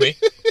dick on me.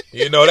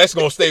 You know, that's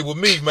gonna stay with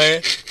me,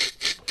 man.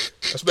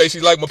 That's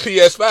basically like my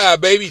PS5,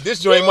 baby.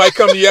 This joint might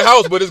come to your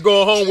house, but it's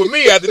going home with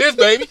me after this,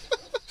 baby.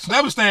 It's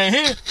never staying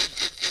here.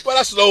 But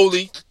I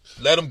slowly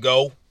let them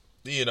go.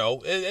 You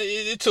know,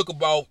 it took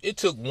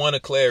one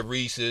of Claire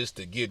Reese's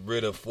to get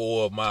rid of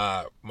 4 of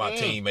my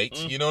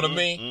teammates. You know what I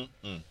mean?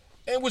 And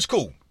it was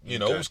cool. You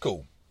know, it was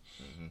cool.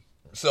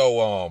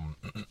 So,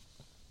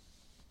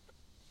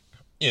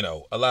 you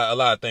know, a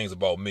lot of things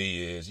about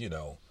me is, you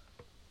know,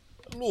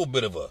 a little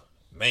bit of a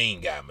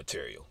main guy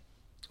material.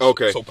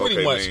 Okay. So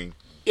pretty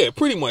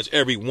much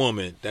every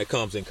woman that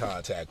comes in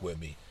contact with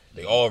me,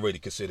 they already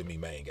consider me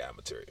main guy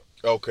material.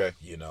 Okay.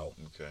 You know.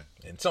 Okay.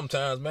 And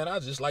sometimes, man, I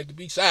just like to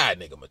be side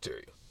nigga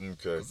material.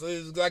 Okay.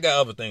 'Cause I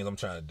got other things I'm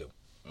trying to do.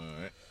 All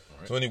right.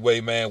 So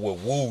anyway, man, we're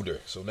wooed her.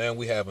 So now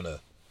we having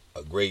a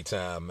great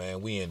time,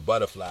 man. We in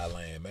butterfly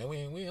land, man.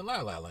 We in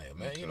la la land,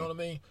 man. Okay. You know what I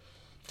mean?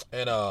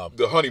 And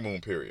the honeymoon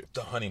period.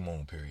 The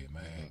honeymoon period,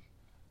 man.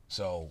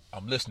 So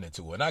I'm listening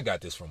to her, and I got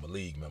this from a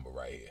league member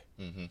right here.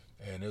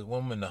 And there's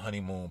woman in the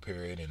honeymoon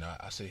period, and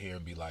I sit here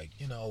and be like,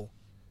 you know,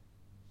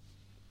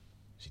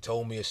 she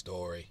told me a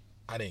story.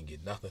 I didn't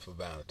get nothing for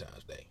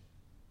Valentine's Day.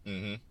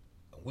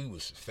 We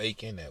was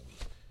faking that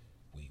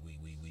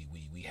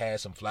we had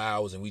some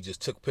flowers, and we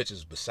just took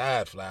pictures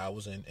beside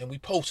flowers, and we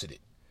posted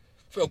it.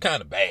 Felt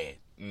kind of bad.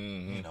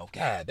 You know,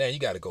 God damn, you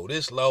got to go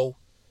this low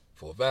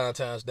for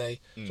Valentine's Day.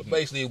 So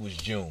basically, it was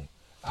June.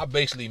 I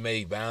basically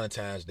made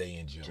Valentine's Day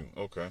in June.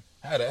 Okay.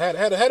 Had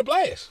a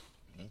blast.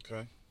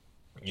 Okay.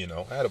 You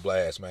know, had a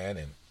blast, man,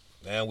 and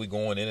now we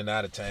going in and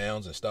out of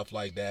towns and stuff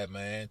like that,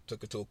 man.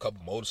 Took her to a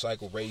couple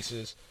motorcycle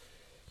races.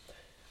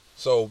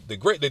 So the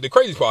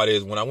crazy part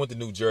is when I went to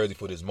New Jersey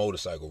for this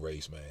motorcycle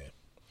race, man.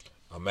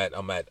 I'm in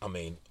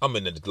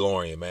the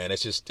DeLorean, man.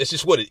 It's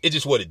just what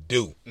it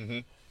do.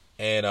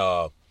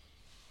 And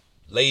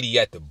lady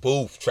at the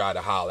booth tried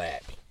to holler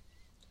at me.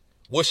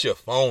 What's your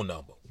phone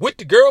number? With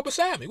the girl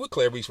beside me, with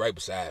Clarice right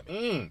beside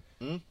me.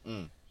 I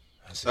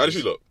said, How did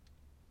she look?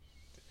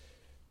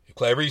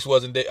 Clarice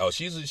wasn't there. Oh,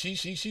 she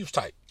was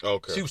tight.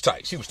 Okay. She was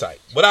tight.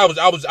 But I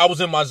was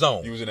in my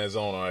zone. You was in that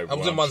zone, all right. I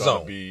was in my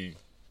zone.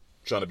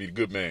 Trying to be the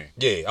good man.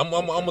 Yeah, I'm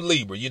a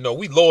Libra. You know,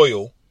 we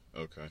loyal.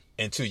 Okay.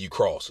 Until you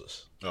cross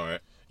us. All right.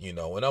 You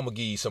know, and I'm gonna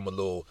give you some of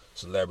the little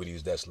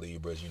celebrities that's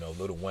Libras. You know,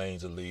 Lil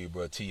Wayne's a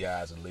Libra,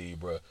 T.I.'s a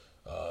Libra,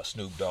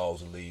 Snoop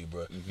Dogg's a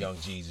Libra, Young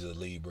Jeezy's a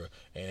Libra.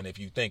 And if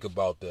you think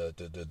about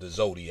the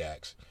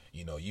zodiacs,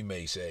 you know, you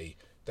may say,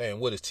 damn,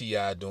 what is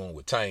T.I. doing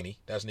with Tiny?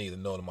 That's neither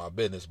none of my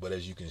business. But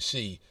as you can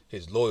see,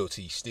 his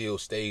loyalty still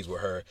stays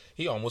with her.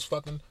 He almost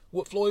fucking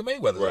whooped Floyd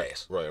Mayweather's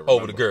ass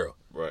over the girl.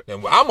 Right.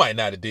 And I might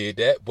not have did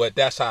that, but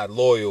that's how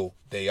loyal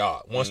they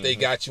are. Once they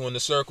got you in the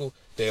circle,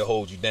 they'll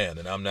hold you down.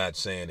 And I'm not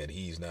saying that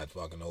he's not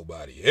fucking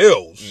nobody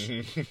else,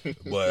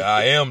 but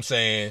I am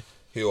saying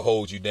he'll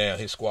hold you down.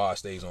 His squad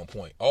stays on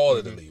point. All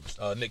of the Libras.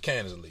 Nick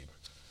Cannon's a Libra.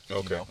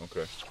 Okay. You know?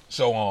 Okay.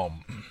 So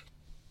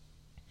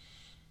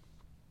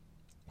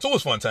so it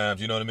was fun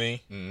times. You know what I mean?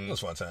 It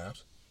was fun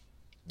times.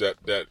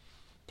 That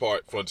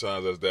part, fun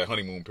times, is that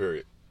honeymoon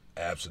period.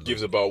 Absolutely.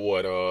 Gives about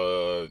what,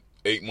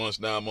 8 months,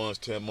 9 months,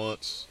 10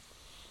 months.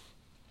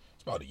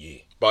 It's about a year.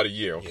 About a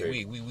year.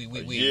 Okay. Yeah,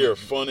 a year of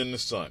fun in the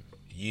sun.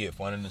 Yeah,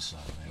 fun in the sun,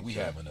 man. We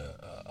having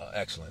a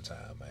excellent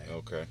time, man.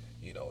 Okay.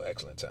 You know,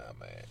 excellent time,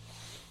 man.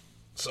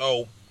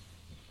 So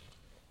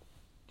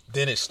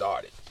then it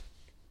started.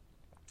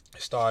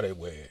 It started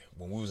when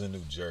we was in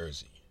New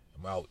Jersey.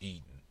 I'm out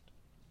eating,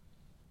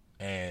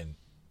 and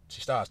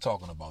she starts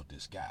talking about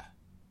this guy.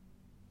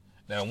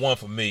 Now, one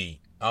for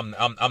me, I'm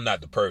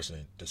not the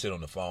person to sit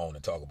on the phone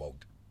and talk about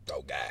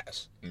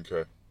guys.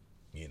 Okay.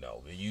 You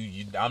know,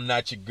 I'm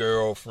not your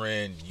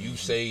girlfriend. You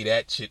say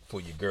that shit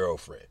for your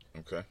girlfriend.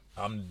 Okay.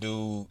 I'm the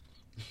dude.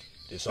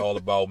 It's all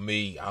about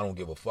me. I don't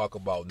give a fuck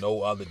about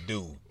no other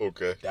dude.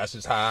 Okay. That's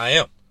just how I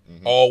am.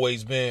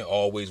 Always been,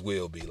 always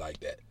will be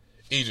like that.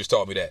 Idris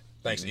taught me that.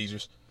 Thanks,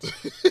 Idris.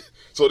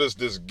 So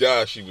this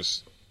guy she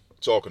was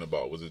talking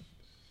about, was it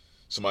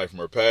somebody from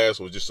her past,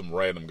 or was it just some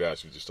random guy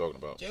she was just talking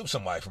about? Yeah, it was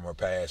somebody from her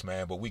past,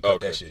 man, but we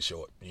cut that shit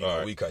short. You know,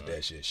 right. we cut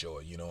that shit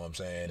short. You know what I'm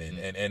saying?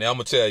 And I'm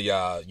gonna tell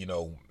y'all, you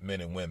know,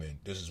 men and women,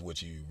 this is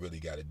what you really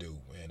got to do.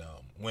 And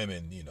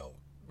women, you know,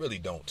 really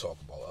don't talk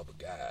about other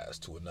guys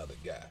to another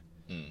guy,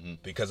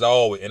 because I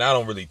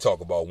don't really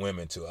talk about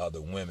women to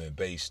other women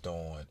based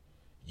on,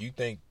 you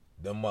think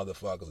them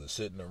motherfuckers are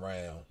sitting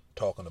around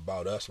talking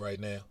about us right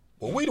now?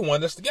 Well, we the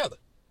one that's together.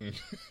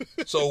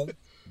 So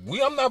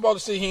I'm not about to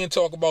sit here and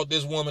talk about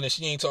this woman and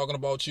she ain't talking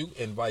about you,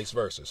 and vice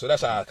versa. So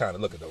that's how I kind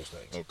of look at those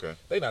things. Okay.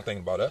 They not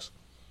thinking about us.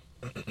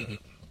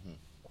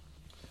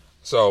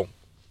 So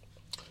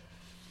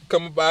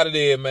come up out of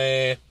there,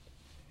 man,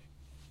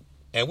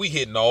 and we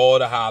hitting all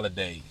the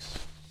holidays.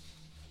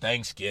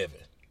 Thanksgiving.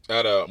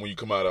 When you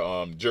come out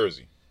of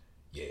Jersey.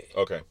 Yeah.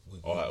 Okay.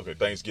 All right. Okay.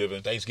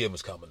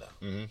 Thanksgiving's coming up.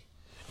 You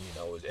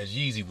know, as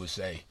Yeezy would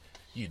say,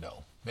 you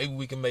know, maybe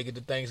we can make it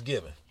to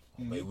Thanksgiving.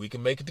 Or maybe we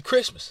can make it to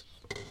Christmas.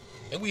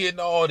 And we hitting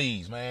all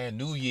these, man.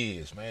 New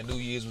Year's, man. New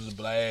Year's was a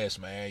blast,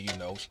 man. You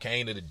know, she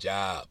came to the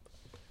job,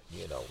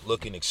 you know,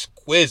 looking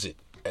exquisite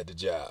at the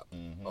job.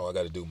 Oh, I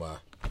got to do let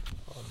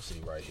me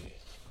see right here.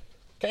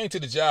 Came to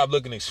the job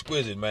looking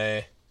exquisite,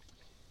 man.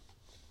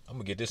 I'm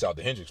going to get this out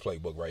the Hendrix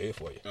playbook right here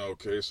for you.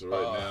 Okay, so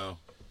right now,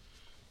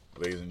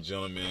 ladies and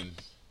gentlemen,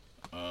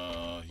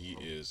 he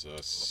is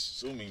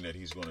assuming that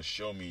he's going to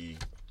show me.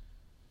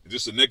 Is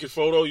this a naked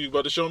photo you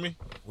about to show me?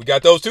 We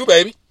got those too,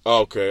 baby.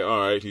 Okay, all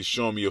right. He's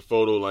showing me a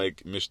photo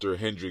like Mr.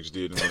 Hendrix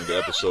did in one of the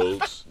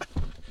episodes.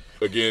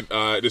 Again,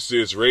 this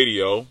is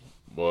radio,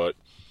 but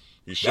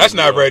that's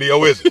not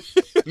radio, is it?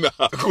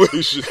 Nah,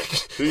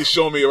 he's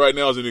showing me it right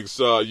now as an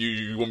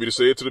you want me to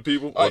say it to the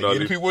people? Give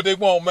the people what they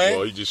want, man.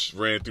 Well, he just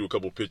ran through a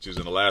couple pictures,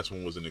 and the last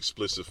one was an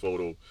explicit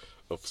photo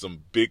of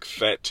some big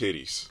fat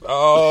titties.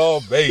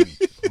 Oh, baby.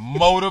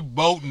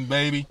 Motorboating,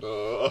 baby.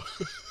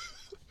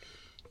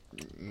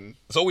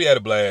 So we had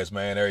a blast,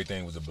 man.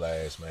 Everything was a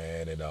blast,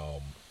 man. And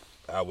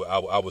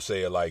I would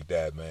say it like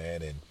that,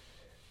 man. And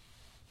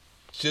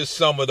just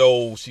some of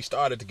those, she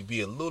started to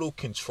be a little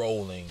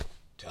controlling,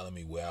 telling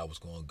me where I was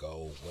going to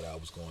go, what I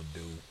was going to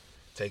do,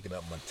 taking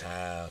up my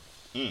time,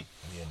 you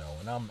know.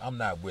 And I'm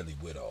not really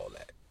with all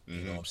that,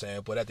 you know what I'm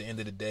saying? But at the end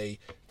of the day,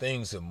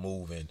 things are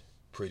moving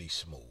pretty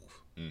smooth.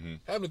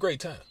 Having a great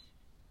time.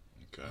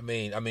 Okay.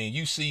 I mean,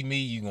 you see me,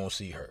 you gonna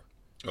see her.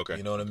 Okay.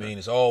 You know what I mean?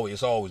 It's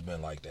always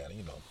been like that,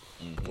 you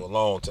know, for a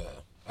long time.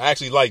 I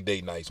actually like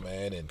date nights,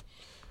 man, and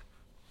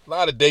a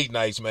lot of date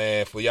nights,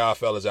 man, for y'all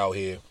fellas out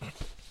here.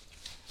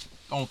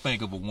 Don't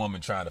think of a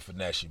woman trying to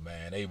finesse you,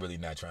 man. They really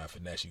not trying to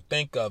finesse you.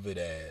 Think of it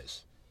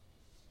as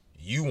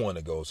you want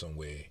to go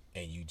somewhere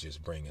and you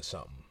just bringing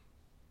something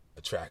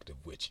attractive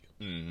with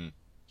you.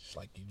 It's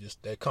like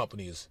that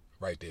company is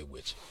right there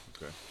with you.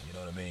 Okay. You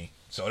know what I mean?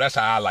 So that's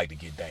how I like to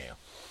get down.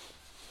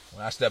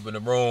 When I step in the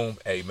room,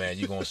 hey man,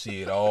 you're gonna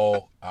see it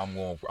all. I'm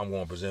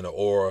gonna present an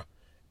aura,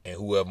 and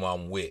whoever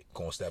I'm with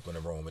gonna step in the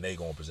room and they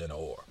gonna present an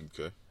aura.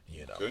 Okay.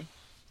 You know. Okay.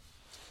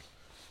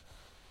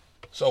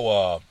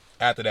 So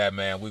after that,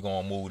 man, we're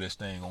gonna move this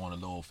thing on a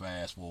little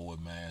fast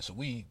forward, man. So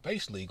we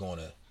basically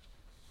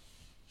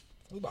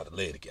we about to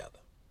lay together.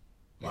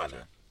 Why Okay.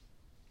 not?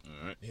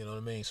 All right. You know what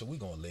I mean? So we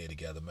gonna lay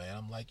together, man.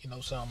 I'm like, you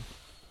know something?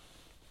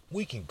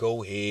 We can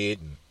go ahead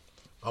and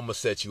I'm gonna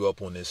set you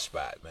up on this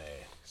spot,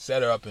 man.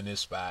 Set her up in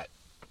this spot.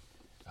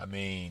 I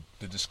mean,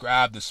 to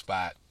describe the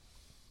spot,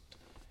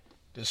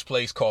 this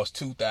place costs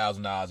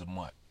 $2,000 a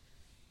month.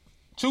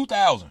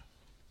 $2,000.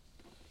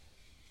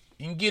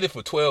 You can get it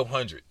for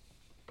 $1,200.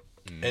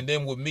 And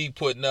then with me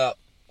putting up,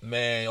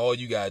 man, all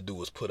you gotta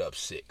do is put up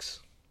 $6.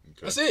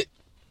 Okay. That's it.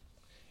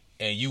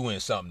 And you in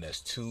something that's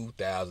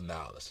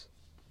 $2,000.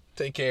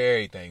 Take care of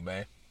everything,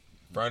 man.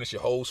 Furnish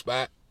your whole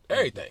spot,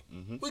 everything.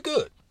 Mm-hmm. We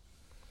good.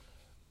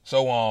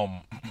 So,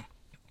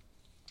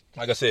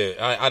 like I said,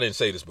 I didn't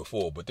say this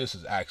before, but this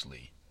is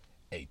actually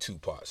a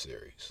 2-part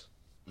series.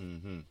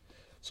 Mm-hmm.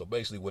 So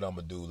basically what I'm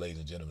going to do, ladies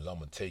and gentlemen, is I'm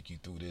going to take you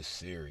through this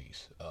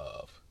series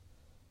of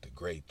the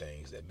great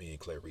things that me and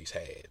Clarice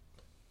had.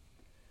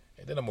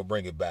 And then I'm going to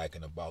bring it back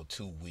in about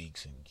 2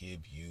 weeks and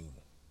give you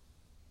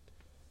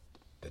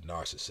the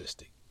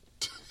narcissistic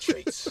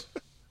traits.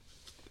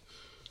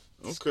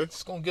 Okay.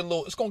 It's gonna get a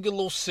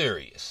little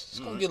serious. It's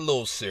gonna get a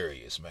little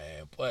serious,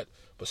 man. But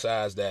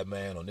besides that,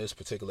 man, on this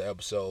particular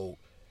episode,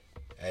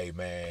 hey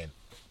man,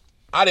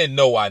 I didn't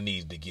know I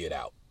needed to get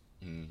out.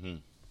 Mm-hmm.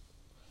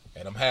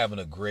 And I'm having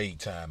a great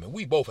time, and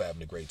we both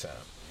having a great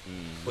time.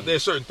 Mm-hmm. But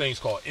there's certain things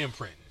called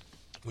imprinting.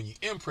 When you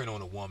imprint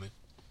on a woman,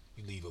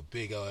 you leave a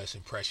big ass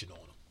impression on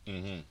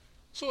them. Mm-hmm.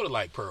 Sort of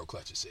like Pearl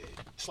Clutcher said,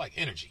 it's like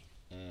energy.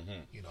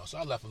 Mm-hmm. You know, so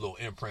I left a little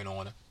imprint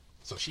on her,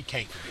 so she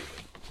can't forget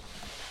me.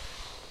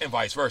 And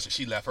vice versa,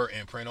 she left her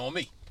imprint on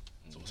me.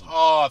 So it's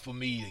hard for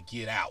me to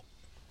get out.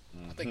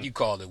 I think you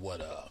call it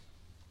what,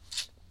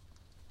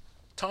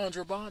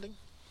 tundra bonding?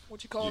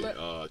 What you call that?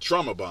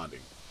 Trauma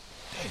bonding.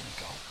 There you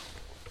go.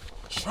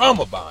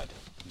 Trauma bonding.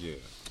 Yeah.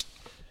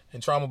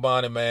 And trauma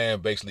bonding,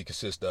 man, basically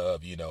consists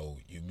of, you know,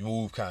 you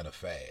move kind of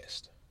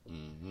fast.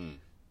 Mm-hmm.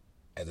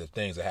 As if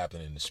things are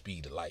happening in the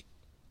speed of light.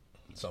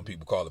 Some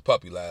people call it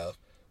puppy love.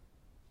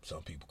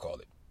 Some people call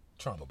it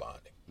trauma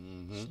bonding.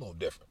 Mm-hmm. It's a little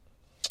different.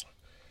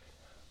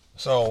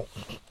 So,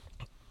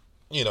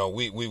 you know,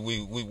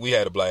 we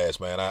had a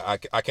blast, man.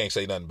 I can't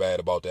say nothing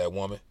bad about that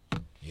woman.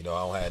 You know,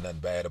 I don't have nothing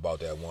bad about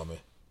that woman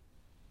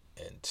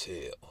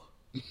until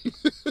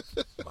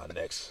my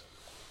next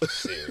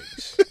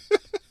series,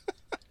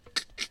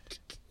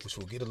 which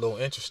will get a little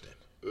interesting.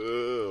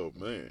 Oh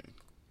man.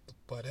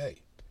 But hey,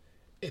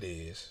 it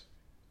is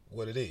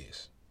what it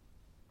is.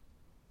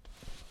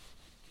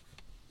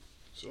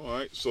 So all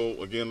right.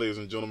 So again, ladies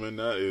and gentlemen,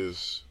 that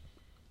is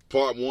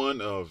part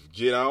 1 of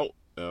Get Out.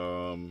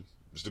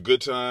 It's the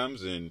good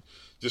times, and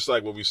just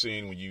like what we've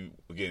seen when you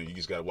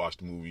just gotta watch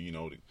the movie. You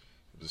know,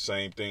 the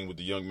same thing with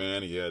the young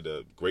man. He had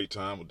a great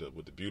time with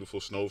the beautiful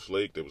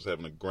snowflake that was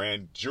having a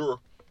grandeur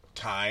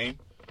time,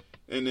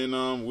 and then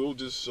we'll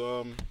just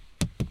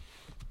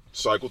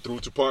cycle through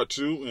to part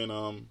 2, and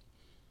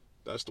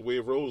that's the way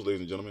it rolls, ladies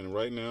and gentlemen. And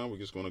right now, we're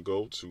just gonna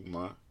go to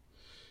my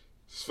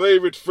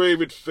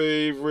favorite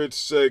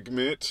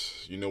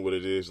segment. You know what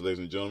it is, ladies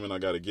and gentlemen. I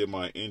got to get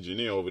my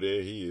engineer over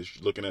there. He is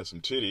looking at some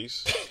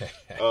titties.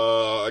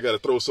 I got to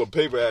throw some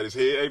paper at his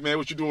head. Hey, man,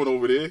 what you doing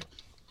over there?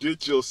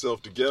 Get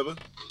yourself together.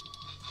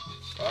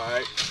 All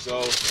right,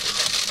 so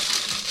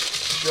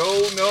show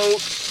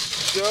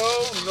notes.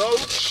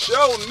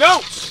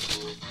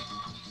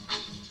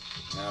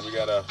 Now we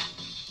got to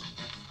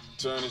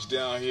turn this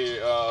down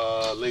here.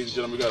 Ladies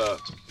and gentlemen,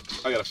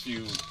 I got a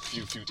few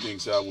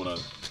things I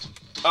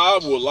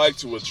would like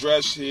to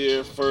address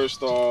here.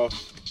 First off,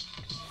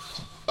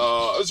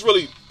 it's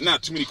really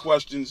not too many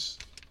questions.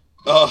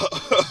 Let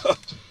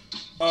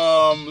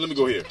me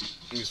go here.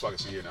 Let me see if I can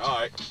see here now. All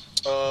right.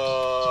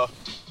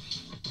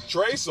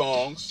 Trey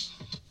Songz,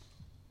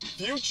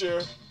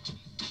 Future,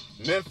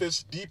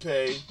 Memphis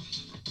Depay,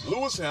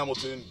 Lewis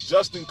Hamilton,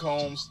 Justin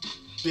Combs,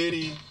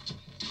 Diddy,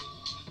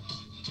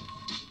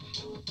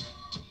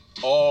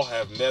 all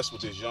have messed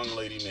with this young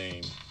lady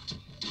named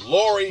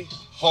Lori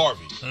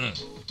Harvey.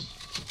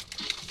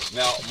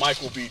 Now,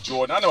 Michael B.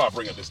 Jordan, I know I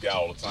bring up this guy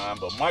all the time,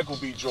 but Michael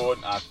B.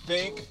 Jordan, I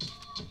think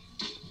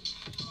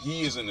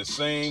he is in the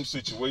same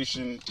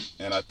situation,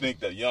 and I think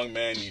that young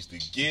man needs to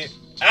get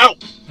out.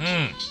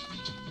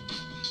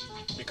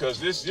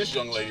 Because this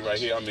young lady right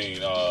here, I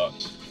mean,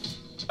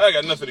 I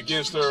got nothing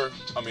against her.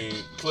 I mean,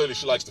 clearly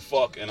she likes to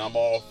fuck, and I'm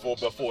all for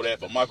that,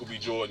 but Michael B.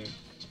 Jordan,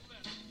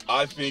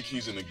 I think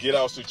he's in a get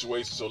out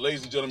situation. So,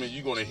 ladies and gentlemen,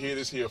 you're going to hear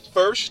this here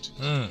first.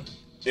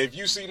 If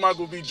you see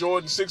Michael B.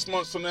 Jordan 6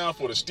 months from now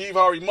for the Steve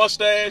Harvey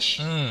mustache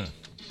and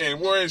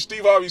wearing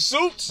Steve Harvey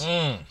suits,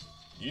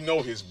 you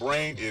know his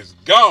brain is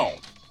gone.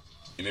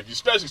 And if you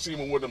especially see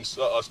him with them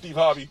Steve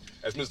Harvey,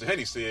 as Mr.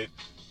 Henny said,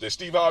 the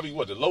Steve Harvey,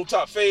 the low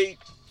top fade,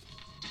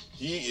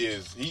 he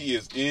is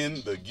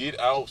in the get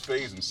out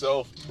phase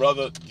himself.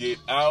 Brother, get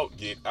out,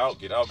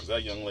 because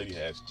that young lady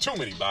has too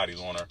many bodies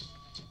on her.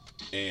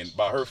 And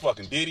by her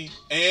fucking Diddy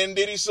and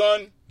Diddy's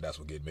son, that's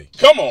what get me.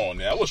 Come on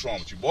now, what's wrong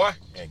with you, boy?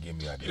 Can't give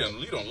me idea.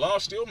 You done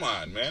lost your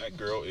mind, man. That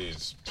girl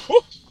is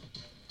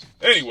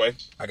Anyway,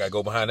 I gotta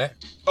go behind that.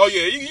 oh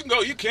yeah, you can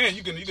go. You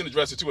can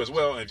address it too as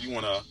well if you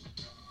wanna,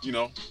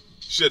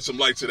 shed some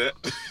light to that.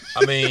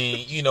 I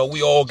mean,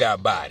 we all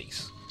got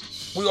bodies.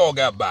 We all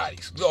got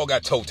bodies. We all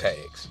got toe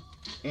tags.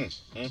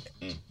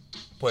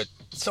 But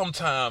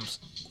sometimes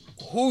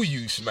who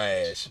you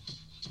smash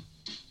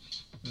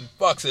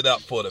fucks it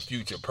up for the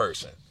future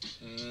person.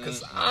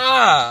 Because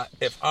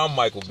if I'm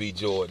Michael B.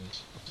 Jordan,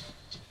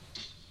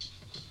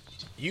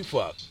 you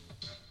fuck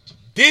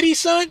Diddy,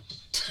 son?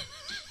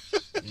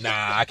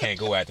 Nah, I can't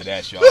go after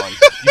that, y'all.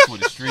 You for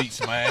the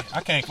streets, man.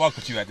 I can't fuck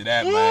with you after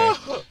that, man.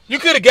 You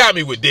could have got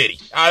me with Diddy.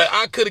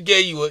 I could have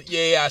gave you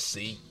I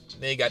see.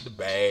 They got the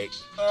bag.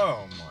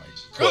 Oh, my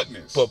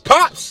goodness. But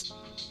Pops.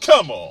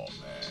 Come on,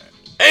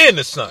 man. And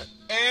the son.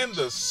 And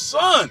the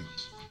son.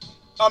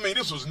 I mean,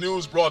 this was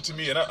news brought to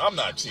me, and I'm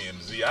not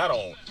TMZ.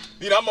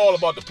 I'm all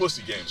about the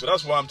pussy game, so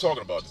that's why I'm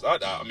talking about this.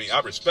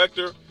 I respect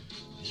her.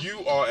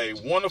 You are a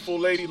wonderful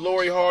lady,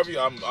 Lori Harvey.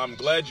 I'm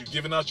glad you're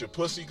giving out your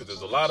pussy, because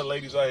there's a lot of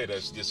ladies out here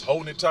that's just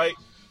holding it tight.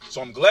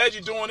 So I'm glad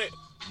you're doing it.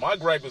 My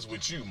gripe is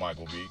with you,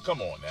 Michael B.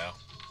 Come on now.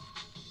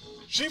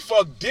 She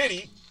fucked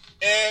Diddy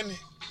and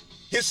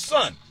his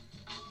son.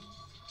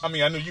 I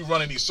mean, I know you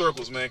running these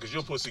circles, man, because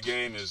your pussy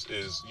game is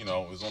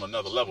on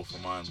another level for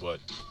mine.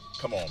 But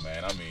come on,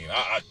 man. I mean,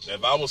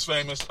 if I was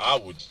famous, I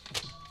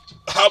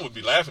would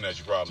be laughing at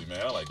you probably,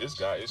 man. I'm like, this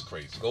guy is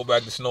crazy. Go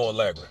back to Snow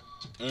Allegra.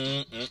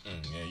 Yeah,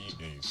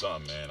 you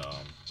something, man.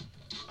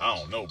 I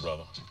don't know,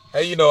 brother.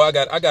 Hey, I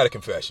got a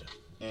confession.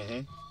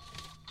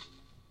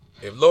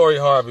 If Lori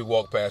Harvey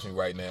walked past me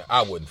right now,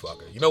 I wouldn't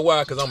fuck her. You know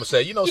why? Because I'm going to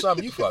say,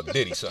 something? You fuck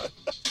Diddy, son.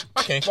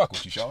 I can't fuck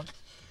with you, Sean.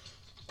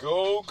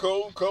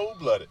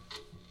 Cold-blooded.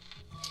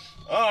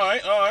 All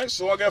right.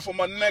 So I got for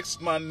my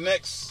next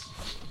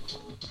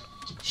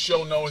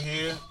show note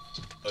here.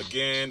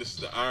 Again, this is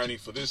the irony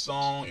for this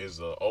song. Is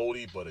a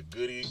oldie but a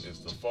goodie.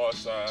 It's the Far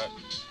Side.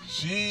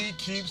 She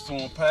keeps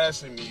on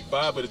passing me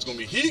by, but it's going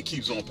to be he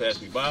keeps on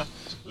passing me by.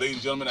 Ladies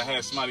and gentlemen, I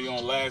had somebody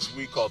on last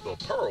week called the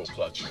Pearl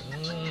Clutcher.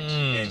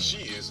 And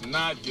she is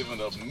not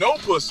giving up no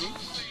pussy.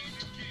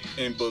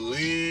 And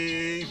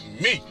believe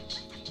me,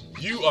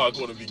 you are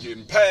going to be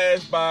getting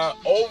passed by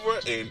over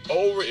and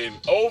over and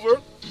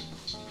over.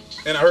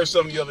 And I heard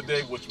something the other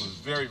day which was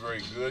very,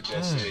 very good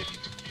that said,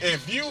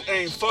 if you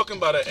ain't fucking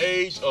by the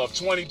age of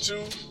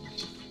 22,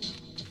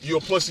 your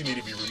pussy need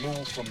to be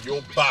removed from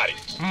your body.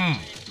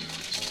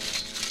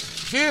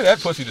 Give that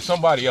pussy to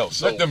somebody else.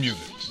 So, let them use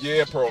it.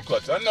 Yeah, Pearl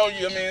Clutcher. I know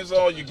you. I mean, it's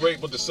all you're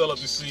great with the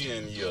celibacy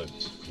and your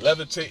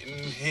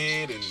levitating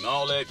head and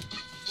all that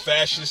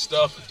fashion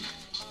stuff.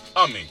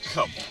 I mean,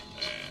 come on,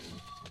 man.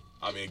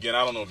 I mean, again,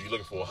 I don't know if you're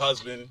looking for a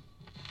husband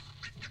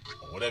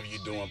or whatever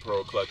you're doing,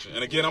 Pearl Clutcher.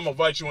 And again, I'm gonna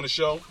invite you on the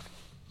show.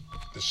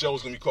 The show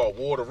is going to be called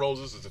War of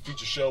Roses. It's a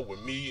feature show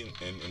with me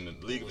and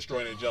the League of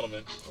Extraordinary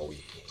Gentlemen. Oh, yeah.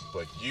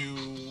 But you,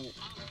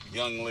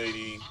 young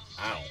lady,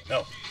 I don't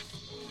know.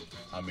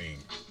 I mean,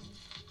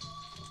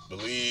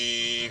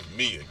 believe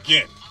me,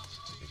 again,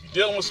 if you're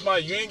dealing with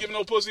somebody, you ain't giving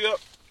no pussy up,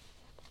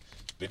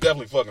 they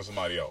definitely fucking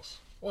somebody else.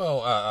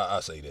 Well, I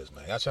say this,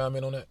 man. I chime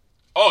in on that?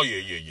 Oh, yeah.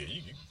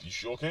 You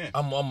sure can.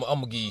 I'm going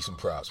to give you some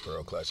props,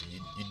 Pearl Clutcher.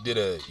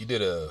 You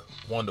did a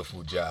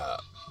wonderful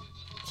job.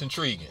 It's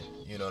intriguing,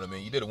 you know what I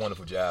mean? You did a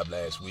wonderful job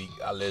last week.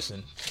 I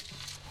listened.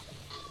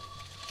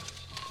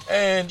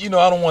 And,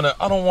 I want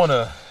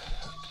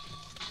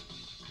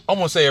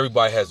to say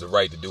everybody has the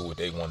right to do what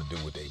they want to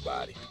do with their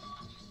body.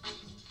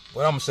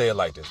 But I'm going to say it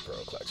like this,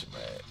 Pearl Clutcher,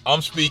 man.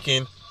 I'm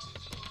speaking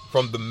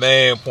from the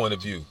man point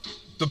of view.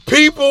 The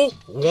people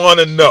want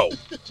to know.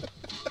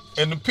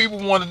 And the people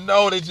want to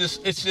know, it's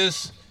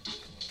just,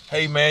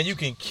 hey, man, you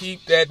can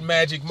keep that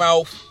magic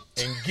mouth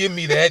and give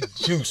me that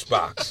juice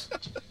box.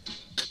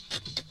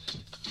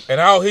 And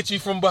I'll hit you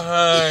from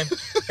behind,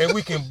 and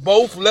we can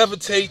both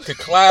levitate to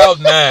cloud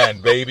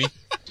 9, baby.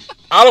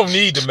 I don't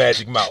need the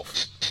magic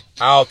mouth.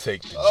 I'll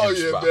take the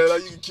juice box.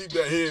 Man, you can keep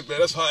that head, man.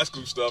 That's high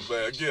school stuff,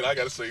 man. Again, I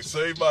got to say,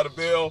 Saved by the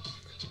Bell,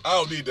 I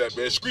don't need that,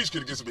 man. Screech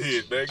could get some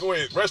head, man. Go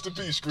ahead. Rest in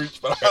peace, Screech,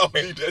 but I don't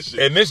need that shit.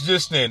 And this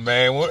just in,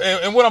 man.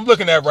 And what I'm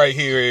looking at right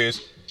here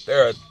is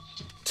there are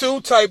two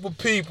type of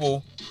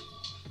people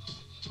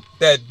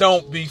that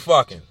don't be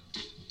fucking.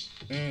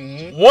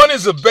 Mm-hmm. One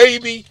is a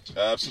baby.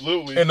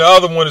 Absolutely. And the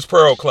other one is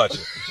Pearl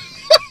Clutcher.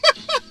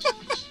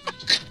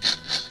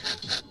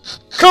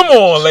 Come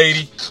on,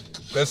 lady.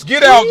 Let's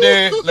get out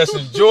there. Let's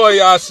enjoy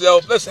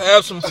ourselves. Let's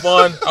have some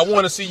fun. I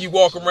want to see you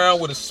walk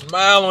around with a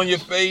smile on your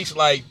face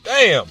like,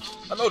 damn.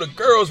 I know the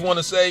girls want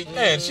to say,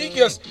 man, she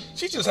just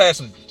had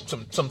some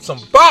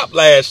bop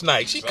last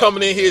night. She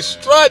coming in here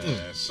strutting.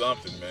 Man,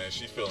 something, man.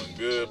 She feeling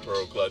good,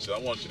 Pearl Clutcher. I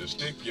want you to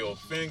stick your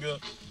finger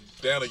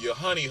down in your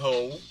honey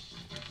hole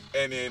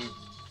and then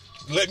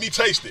let me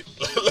taste it.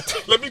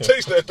 Let me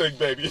taste that thing,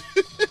 baby.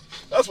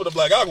 That's what the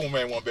Black Aquaman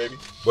man want, baby.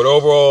 But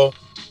overall,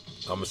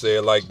 I'm going to say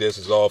it like this.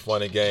 It's all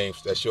fun and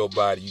games. That's your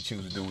body. You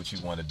choose to do what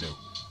you want to do.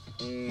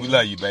 We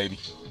love you, baby.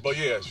 But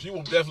yeah, she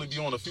will definitely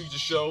be on a future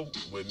show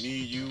with me,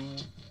 you,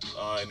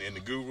 and the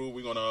Guru.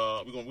 We're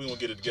gonna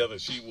get it together.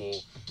 She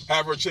will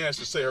have her chance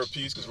to say her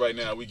piece because right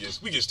now we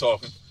just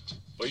talking.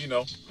 But you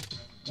know,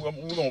 we're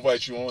gonna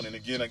invite you on. And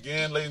again,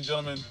 ladies and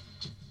gentlemen,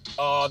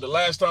 the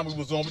last time we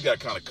was on, we got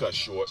kind of cut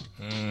short.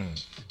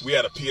 We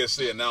had a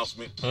PSA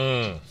announcement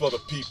for the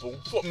people.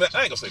 I ain't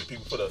gonna say the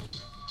people,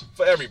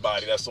 for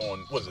everybody that's on,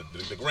 what is it,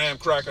 the Graham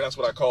Cracker, that's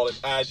what I call it,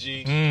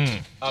 IG.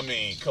 I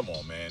mean, come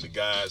on, man, the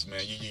guys,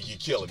 man, you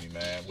killing me,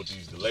 man, with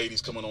the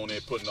ladies coming on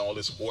there, putting all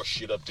this horse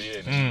shit up there,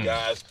 and you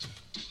guys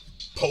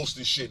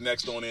posting shit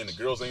next on there, and the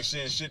girls ain't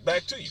saying shit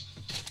back to you.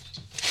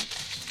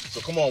 So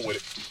come on with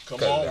it.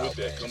 Come on with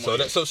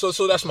that.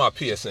 So that's my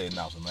PSA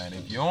announcement, man.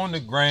 If you're on the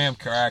Graham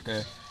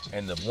Cracker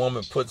and the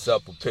woman puts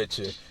up a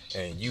picture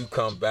and you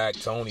come back,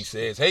 Tony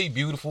says, "Hey,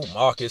 beautiful."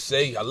 Marcus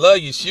say, "I love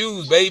your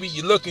shoes, baby.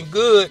 You're looking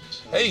good.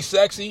 Hey,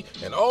 sexy."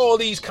 And all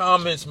these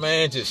comments,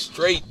 man, just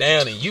straight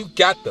down. And you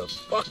got to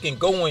fucking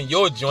go in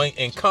your joint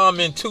and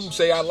comment too.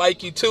 Say, "I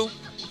like you too."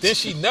 Then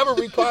she never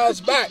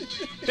replies back.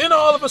 Then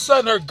all of a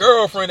sudden her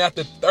girlfriend,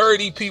 after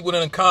 30 people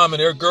in a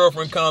comment, her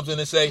girlfriend comes in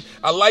and say,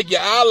 "I like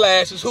your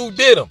eyelashes. Who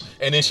did them?"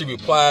 And then she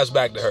replies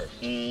back to her.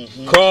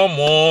 Come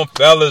on,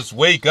 fellas.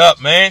 Wake up,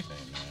 man.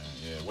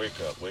 Wake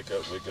up.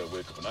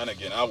 And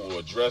again, I will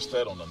address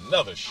that on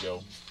another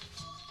show.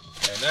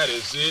 And that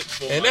is it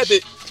for that's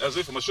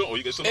it for my show. Oh,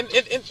 you get something?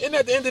 And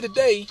at the end of the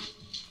day,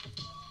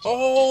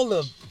 all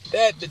of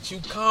that you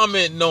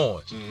commenting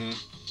on,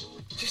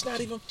 she's not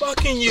even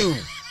fucking you.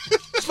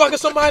 It's fucking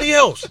somebody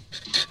else.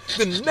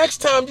 The next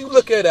time you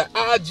look at an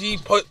IG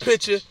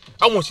picture,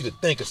 I want you to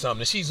think of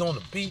something. If she's on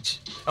the beach,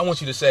 I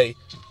want you to say,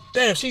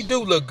 "Damn, she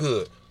do look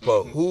good.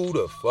 But who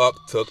the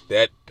fuck took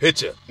that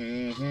picture?"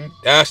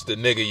 That's the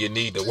nigga you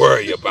need to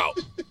worry about.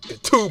 The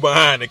two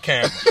behind the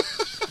camera.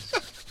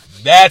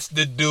 That's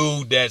the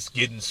dude that's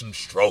getting some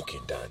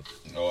stroking done.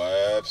 Oh,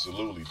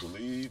 absolutely.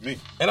 Believe me.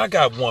 And I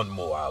got one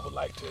more I would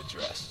like to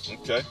address.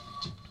 Okay.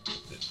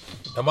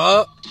 Am I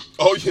up?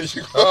 Oh, yeah,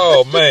 you are.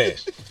 Oh, man.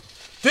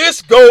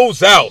 This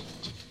goes out.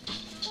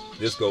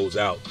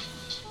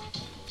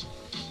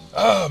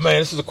 Oh, man,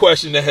 this is a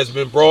question that has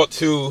been brought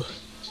to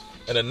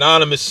an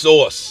anonymous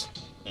source.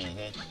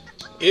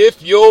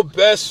 If your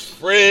best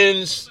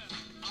friend's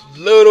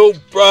little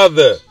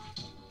brother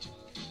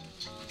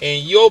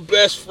and your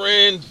best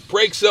friend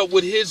breaks up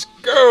with his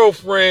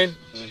girlfriend,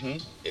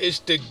 is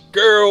the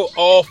girl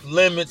off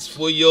limits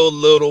for your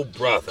little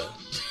brother?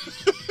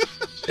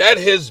 That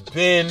has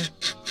been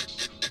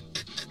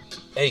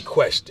a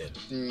question.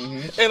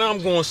 And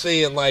I'm going to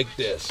say it like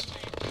this.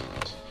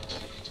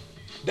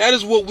 That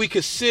is what we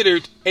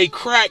considered a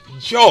cracked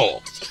jaw.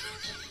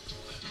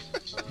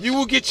 You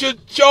will get your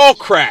jaw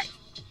cracked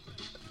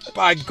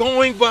by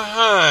going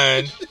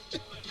behind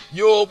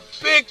your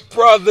big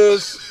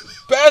brother's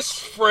best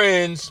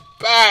friend's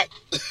back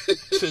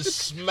to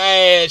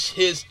smash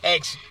his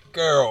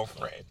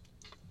ex-girlfriend.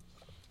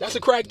 That's a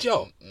cracked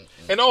jaw.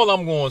 And all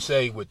I'm going to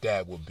say with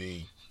that would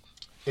be,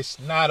 it's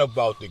not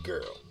about the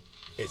girl.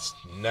 It's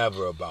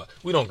never about,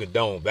 we don't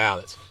condone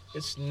violence.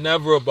 It's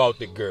never about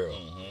the girl.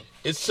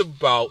 It's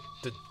about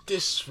the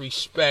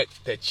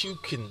disrespect that you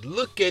can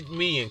look at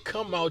me and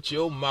come out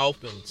your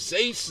mouth and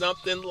say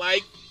something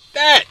like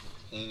that.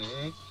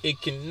 It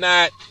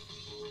cannot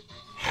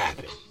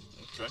happen.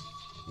 Okay.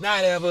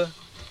 Not ever.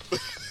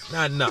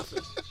 Not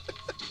nothing.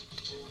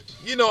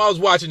 You know, I was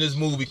watching this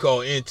movie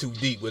called In Too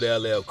Deep with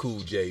LL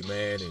Cool J,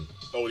 man, and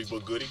Oldie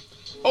but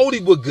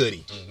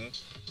goodie.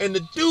 And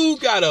the dude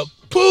got a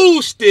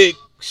pool stick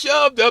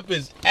shoved up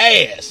his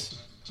ass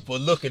for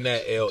looking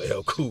at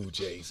LL Cool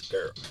J's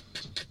girl.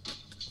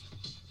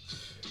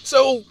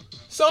 So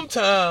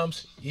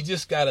sometimes you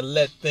just gotta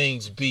let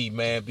things be,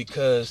 man,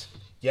 because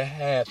you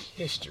have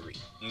history.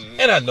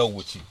 And I know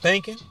what you're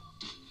thinking,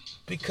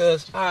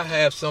 because I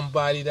have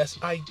somebody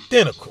that's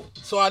identical.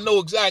 So I know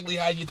exactly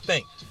how you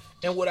think.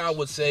 And what I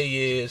would say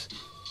is,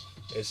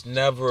 it's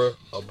never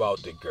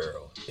about the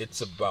girl. It's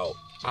about,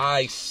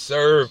 I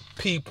serve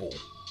people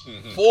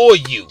for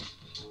you.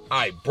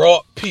 I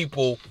brought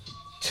people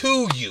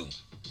to you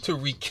to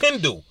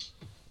rekindle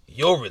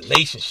your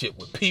relationship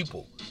with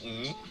people.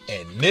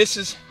 And this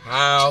is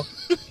how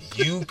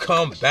you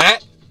come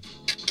back.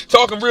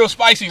 Talking real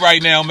spicy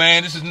right now,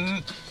 man. This is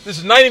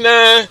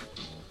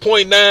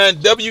 99.9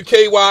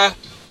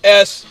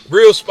 WKYS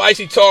Real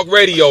Spicy Talk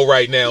Radio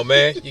right now,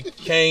 man. You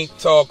can't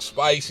talk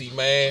spicy,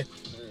 man.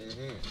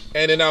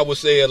 And then I would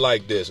say it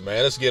like this,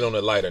 man. Let's get on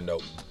a lighter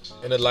note.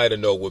 And the lighter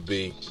note would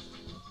be,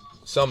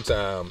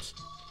 sometimes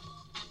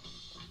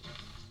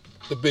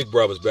the big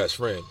brother's best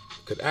friend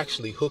could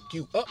actually hook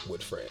you up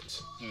with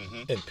friends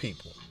and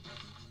people.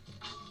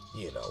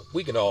 You know,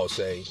 we can all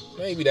say,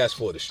 maybe that's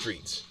for the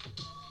streets.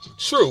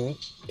 True,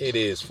 it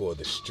is for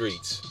the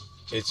streets.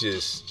 It's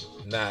just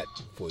not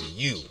for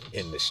you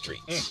in the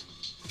streets.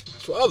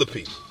 It's for other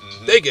people.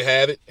 They can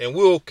have it, and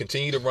we'll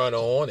continue to run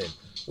on, and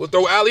we'll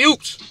throw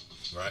alley-oops.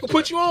 We'll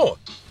put you on.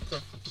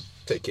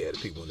 Take care of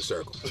the people in the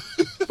circle.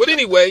 But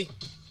anyway,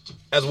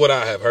 as what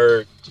I have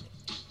heard,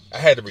 I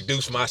had to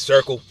reduce my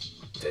circle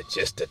to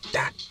just a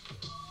dot.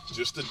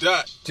 Just a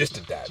dot. Just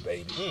a dot,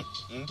 baby.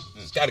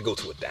 It's got to go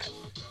to a dot.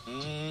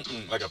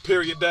 Like a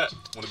period dot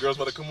when the girl's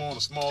about to come on,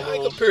 a small Like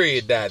little a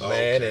period dot,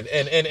 man.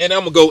 Okay. And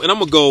I'm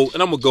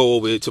gonna go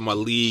over to my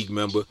league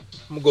member.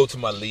 I'm gonna go to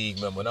my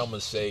league member, and I'm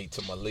gonna say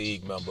to my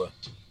league member,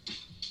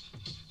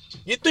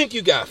 you think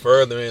you got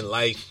further in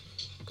life?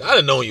 I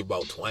done known you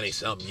about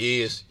 20-something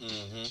years.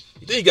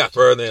 You think you got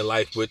further in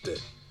life with the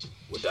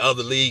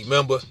other league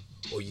member,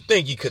 or you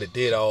think you could have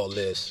did all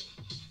this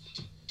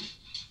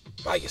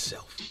by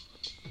yourself?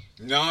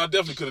 No, I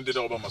definitely couldn't have did it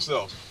all by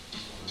myself.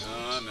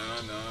 No,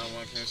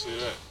 I can't say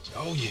that.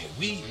 Oh yeah,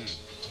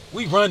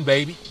 we run,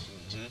 baby.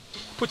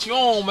 Put you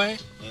on, man.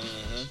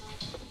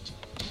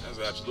 That's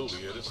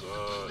absolutely it.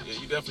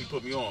 Yeah, you definitely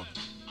put me on.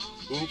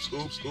 Oops,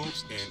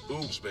 and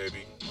oops,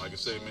 baby. Like I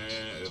say,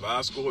 man, if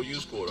I score, you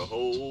score. The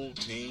whole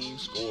team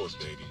scores,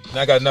 baby.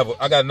 Now I got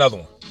another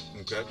one.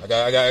 Okay. I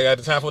got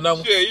the time for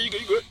another one? Yeah, you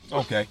good.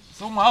 Okay.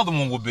 So my other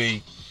one would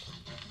be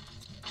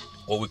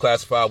what we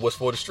classify what's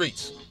for the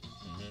streets.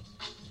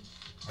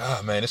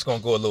 Ah, man, it's gonna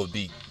go a little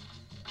deep.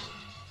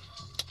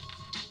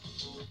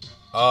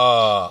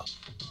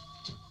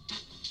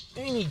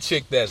 Any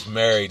chick that's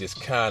married is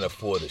kind of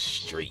for the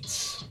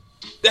streets.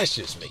 That's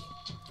just me.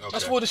 Okay.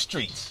 That's for the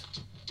streets.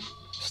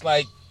 It's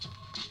like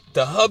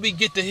the hubby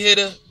get to hit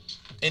her,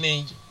 and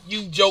then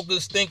you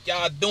jokers think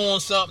y'all doing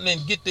something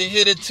and get to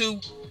hit her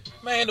too.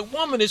 Man, the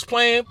woman is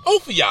playing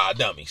both of y'all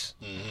dummies.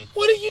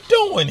 What are you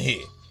doing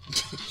here?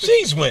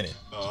 She's winning.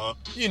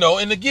 You know,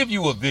 and to give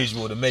you a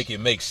visual to make it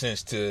make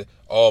sense to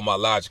all my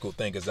logical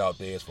thinkers out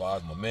there, as far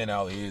as my men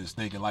out here is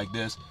thinking like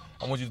this,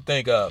 I want you to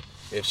think of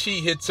if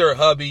she hits her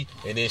hubby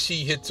and then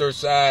she hits her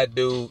side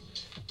dude,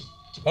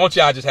 why don't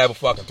y'all just have a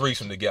fucking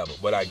threesome together?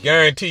 But I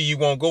guarantee you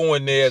won't go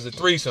in there as a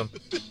threesome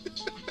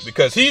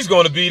because he's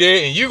going to be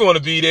there and you're going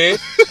to be there,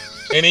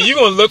 and then you're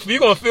going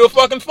to feel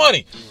fucking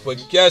funny.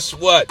 But guess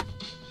what?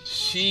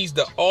 She's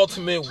the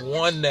ultimate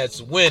one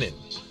that's winning.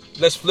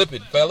 Let's flip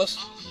it, fellas.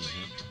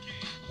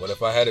 What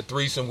if I had a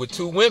threesome with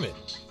two women?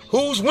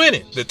 Who's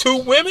winning? The two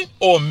women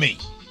or me?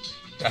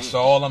 That's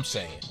all I'm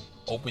saying.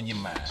 Open your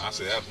mind. I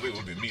say absolutely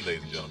it would be me,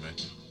 ladies and gentlemen.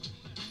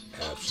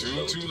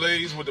 Absolutely. Two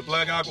ladies with the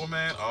black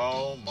Aquaman.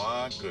 Oh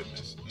my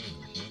goodness.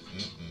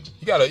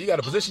 You got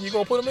a position you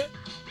gonna put them in?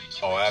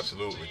 Oh,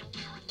 absolutely.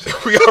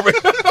 We already.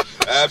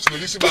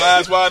 Absolutely. You see my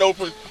eyes wide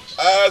open,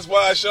 eyes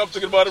wide shut. I'm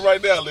thinking about it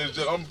right now, ladies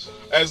and gentlemen.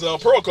 As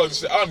Pearl Clutcher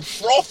said, I'm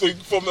frothing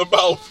from the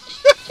mouth.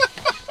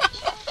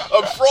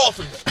 I'm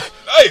frothing.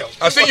 Damn.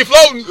 I see you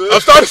floating. I'm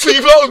starting to see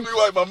you floating. Let me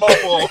wipe my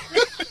mouth off.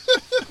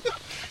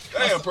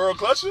 Damn, Pearl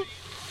Clutcher.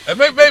 And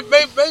maybe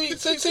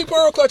see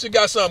Pearl Clutcher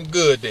got something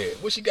good there.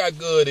 What she got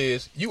good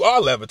is you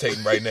are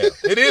levitating right now.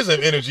 It is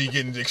an energy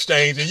getting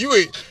exchanged, and you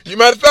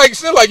matter of fact, it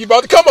seems like you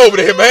about to come over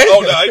there, man.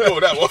 Oh no, I ain't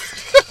doing that one.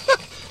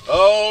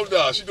 Oh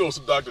no, she doing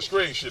some Dr.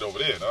 Strange shit over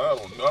there. No,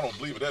 I don't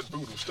believe in that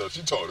voodoo stuff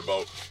she talking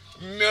about.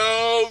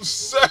 No,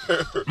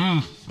 sir.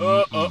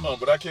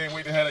 But I can't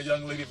wait to have that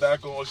young lady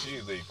back on. She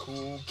is a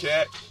cool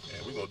cat,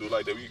 and we gonna do it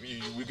like that.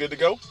 We good to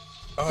go?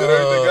 Did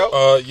everything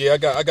go? Yeah,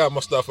 I got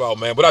my stuff out,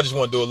 man. But I just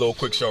want to do a little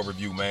quick show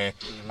review, man.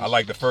 I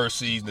like the first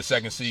season, the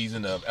second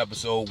season of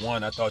episode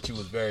 1. I thought you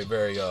was very,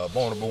 very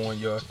vulnerable in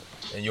your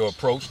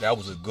approach. That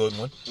was a good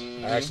one.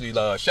 I actually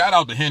shout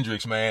out to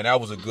Hendrix, man.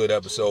 That was a good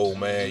episode,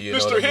 man. You know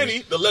Mr. what I Henny,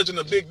 mean? the legend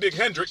of Big Dick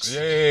Hendrix.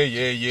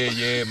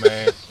 Yeah,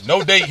 man.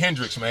 No date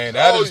Hendrix, man.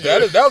 That was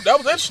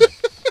interesting.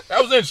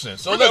 That was interesting.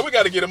 So we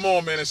got to get him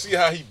on, man, and see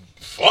how he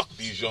fuck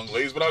these young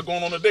ladies without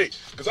going on a date.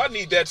 Because I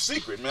need that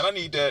secret, man. I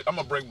need that. I'm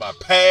going to bring my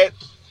pad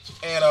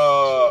and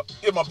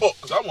in my book,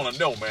 because I want to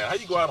know, man, how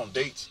you go out on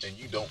dates and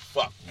you don't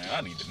fuck, man.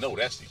 I need to know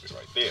that secret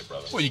right there,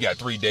 brother. Well, you got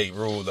 3-date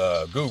rule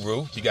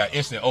guru. You got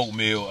instant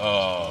oatmeal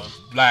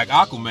black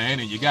Aquaman,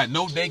 and you got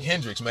no date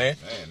Hendrix, man.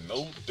 Man,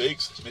 no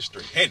dates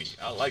Mr. Henny.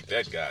 I like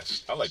that guy.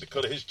 I like the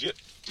cut of his jit.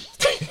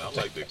 I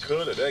like the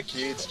cut of that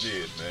kid's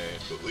jit, man.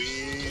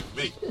 Believe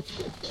me.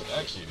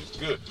 That kid is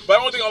good. But the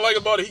only thing I like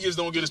about it, he just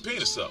don't get his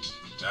penis up.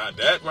 Now,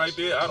 that right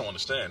there, I don't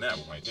understand that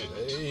one right there.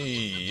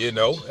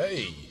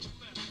 Hey.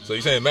 So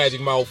you saying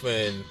Magic Mouth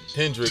and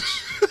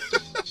Hendrix?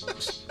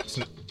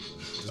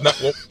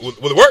 Will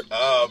it work?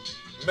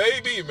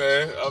 Maybe,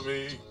 man. I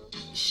mean,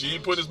 she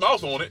put his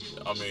mouth on it.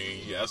 I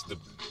mean, yeah, that's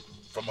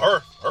from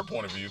her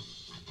point of view.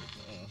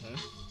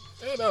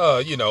 And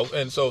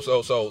and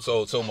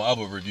so my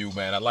other review,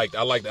 man. I like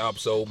the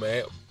episode,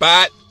 man.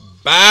 Bye.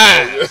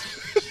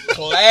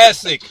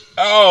 Classic.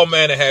 Oh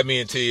man, it had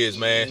me in tears,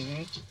 man.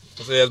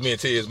 It has me in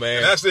tears, man.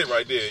 And that's it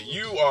right there.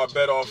 You are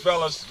better off,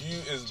 fellas.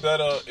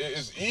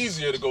 It's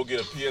easier to go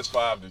get a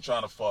PS5 than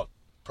trying to fuck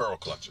Pearl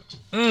Clutcher.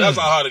 That's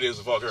how hard it is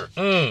to fuck her.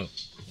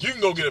 You can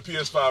go get a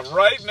PS5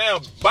 right now.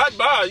 Bye.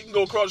 You can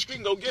go across the street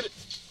and go get it.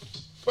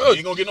 You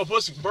ain't gonna get no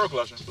pussy from Pearl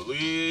Clutcher.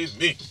 Believe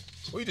me.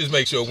 We just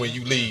make sure when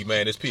you leave,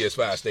 man, this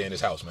PS5 stay in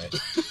this house, man.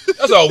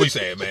 That's all we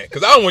saying, man.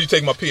 Because I don't want you to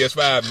take my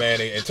PS5,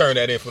 man, and turn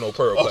that in for no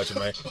Pearl Clutcher,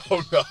 man.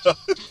 Oh, no.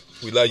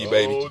 We love you,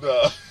 baby. Oh,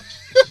 no.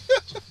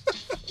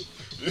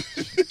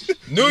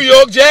 New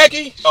York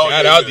Jackie. Oh,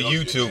 Shout out to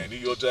you too. New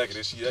York Jackie,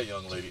 that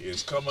young lady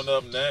is coming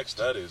up next.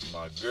 That is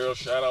my girl.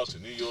 Shout out to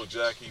New York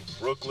Jackie,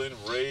 Brooklyn,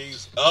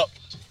 raised up.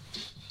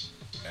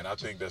 And I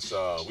think that's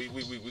we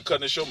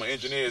cutting the show. My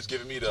engineer is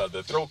giving me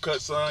the throat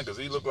cut sign because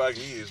he look like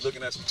he is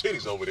looking at some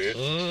titties over there.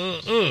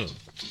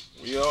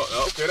 We all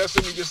okay. That's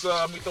it.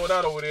 Let me throw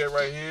that over there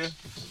right here.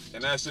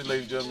 And that's it,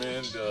 ladies and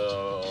gentlemen.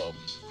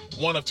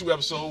 One of 2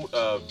 episodes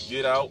of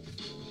Get Out.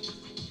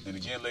 And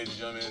again, ladies and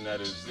gentlemen,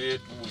 that is it.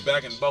 We'll be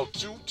back in about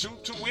two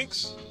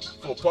weeks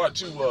for part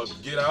 2 of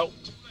Get Out.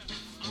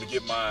 Let me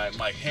get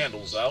my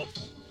handles out.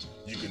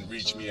 You can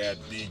reach me at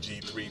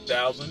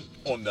BG3000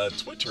 on the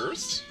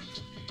Twitters.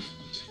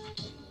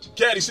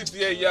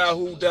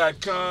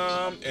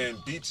 Caddy68yahoo.com and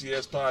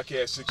BTS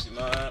Podcast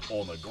 69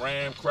 on the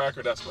Graham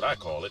Cracker. That's what I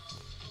call it.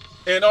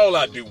 And all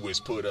I do is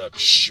put up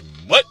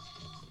schmut.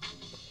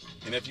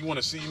 And if you want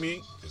to see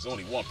me, there's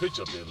only one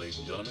picture up there, ladies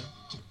and gentlemen.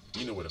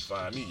 You know where to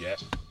find me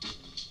at.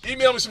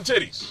 Email me some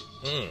titties.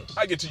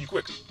 I get to you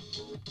quicker.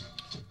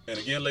 And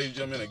again, ladies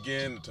and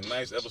gentlemen,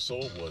 tonight's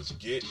episode was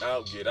Get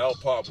Out,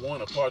 Part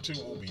 1 or Part 2.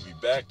 We'll be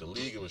back, the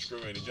League of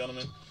Extraordinary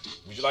Gentlemen.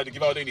 Would you like to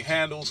give out any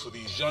handles for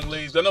these young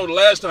ladies? I know the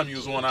last time you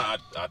was on, I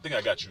think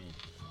I got you.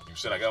 You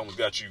said I almost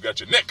got your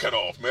neck cut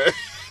off, man.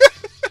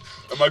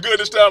 Am I good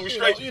this time? We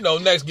straight? You know,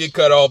 necks get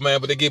cut off, man,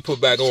 but they get put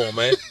back on,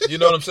 man. You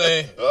know what I'm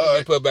saying? All right. They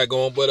get put back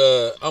on, but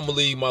I'm gonna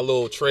leave my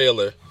little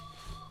trailer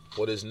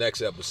for this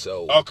next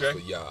episode. Okay. For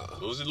y'all.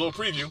 So it was a little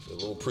preview. A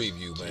little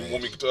preview, man. You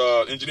want me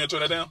to engineer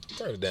turn that down?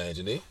 Turn it down,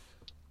 engineer.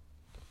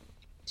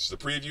 It's the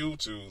preview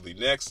to the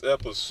next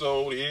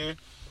episode here.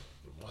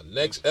 My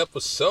next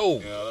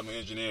episode. Yeah, let me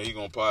engineer. He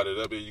gonna pot it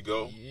up. Here you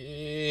go.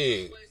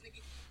 Yeah.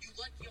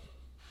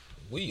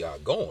 We are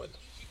going.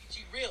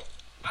 Real.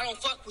 I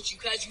don't fuck with you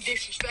because you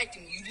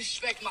disrespecting me. You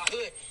disrespect my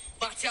hood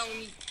by telling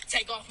me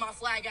take off my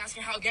flag,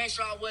 asking how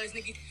gangster I was,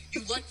 nigga.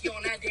 You lucky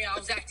on that day I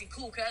was acting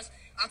cool, cuz.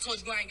 I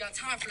told you I ain't got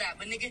time for that,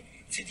 but nigga,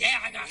 today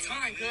I got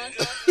time,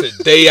 cuz.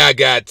 Today I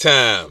got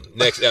time.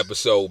 Next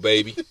episode,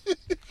 baby.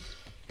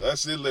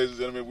 That's it, ladies and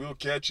gentlemen. We'll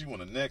catch you on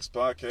the next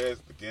podcast.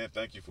 Again,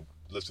 thank you for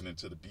listening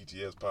to the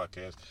BTS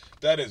podcast.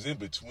 That is In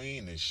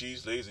Between the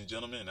Sheets, ladies and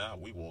gentlemen. Now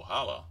we will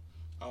holla.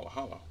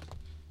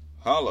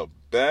 Holla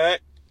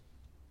back.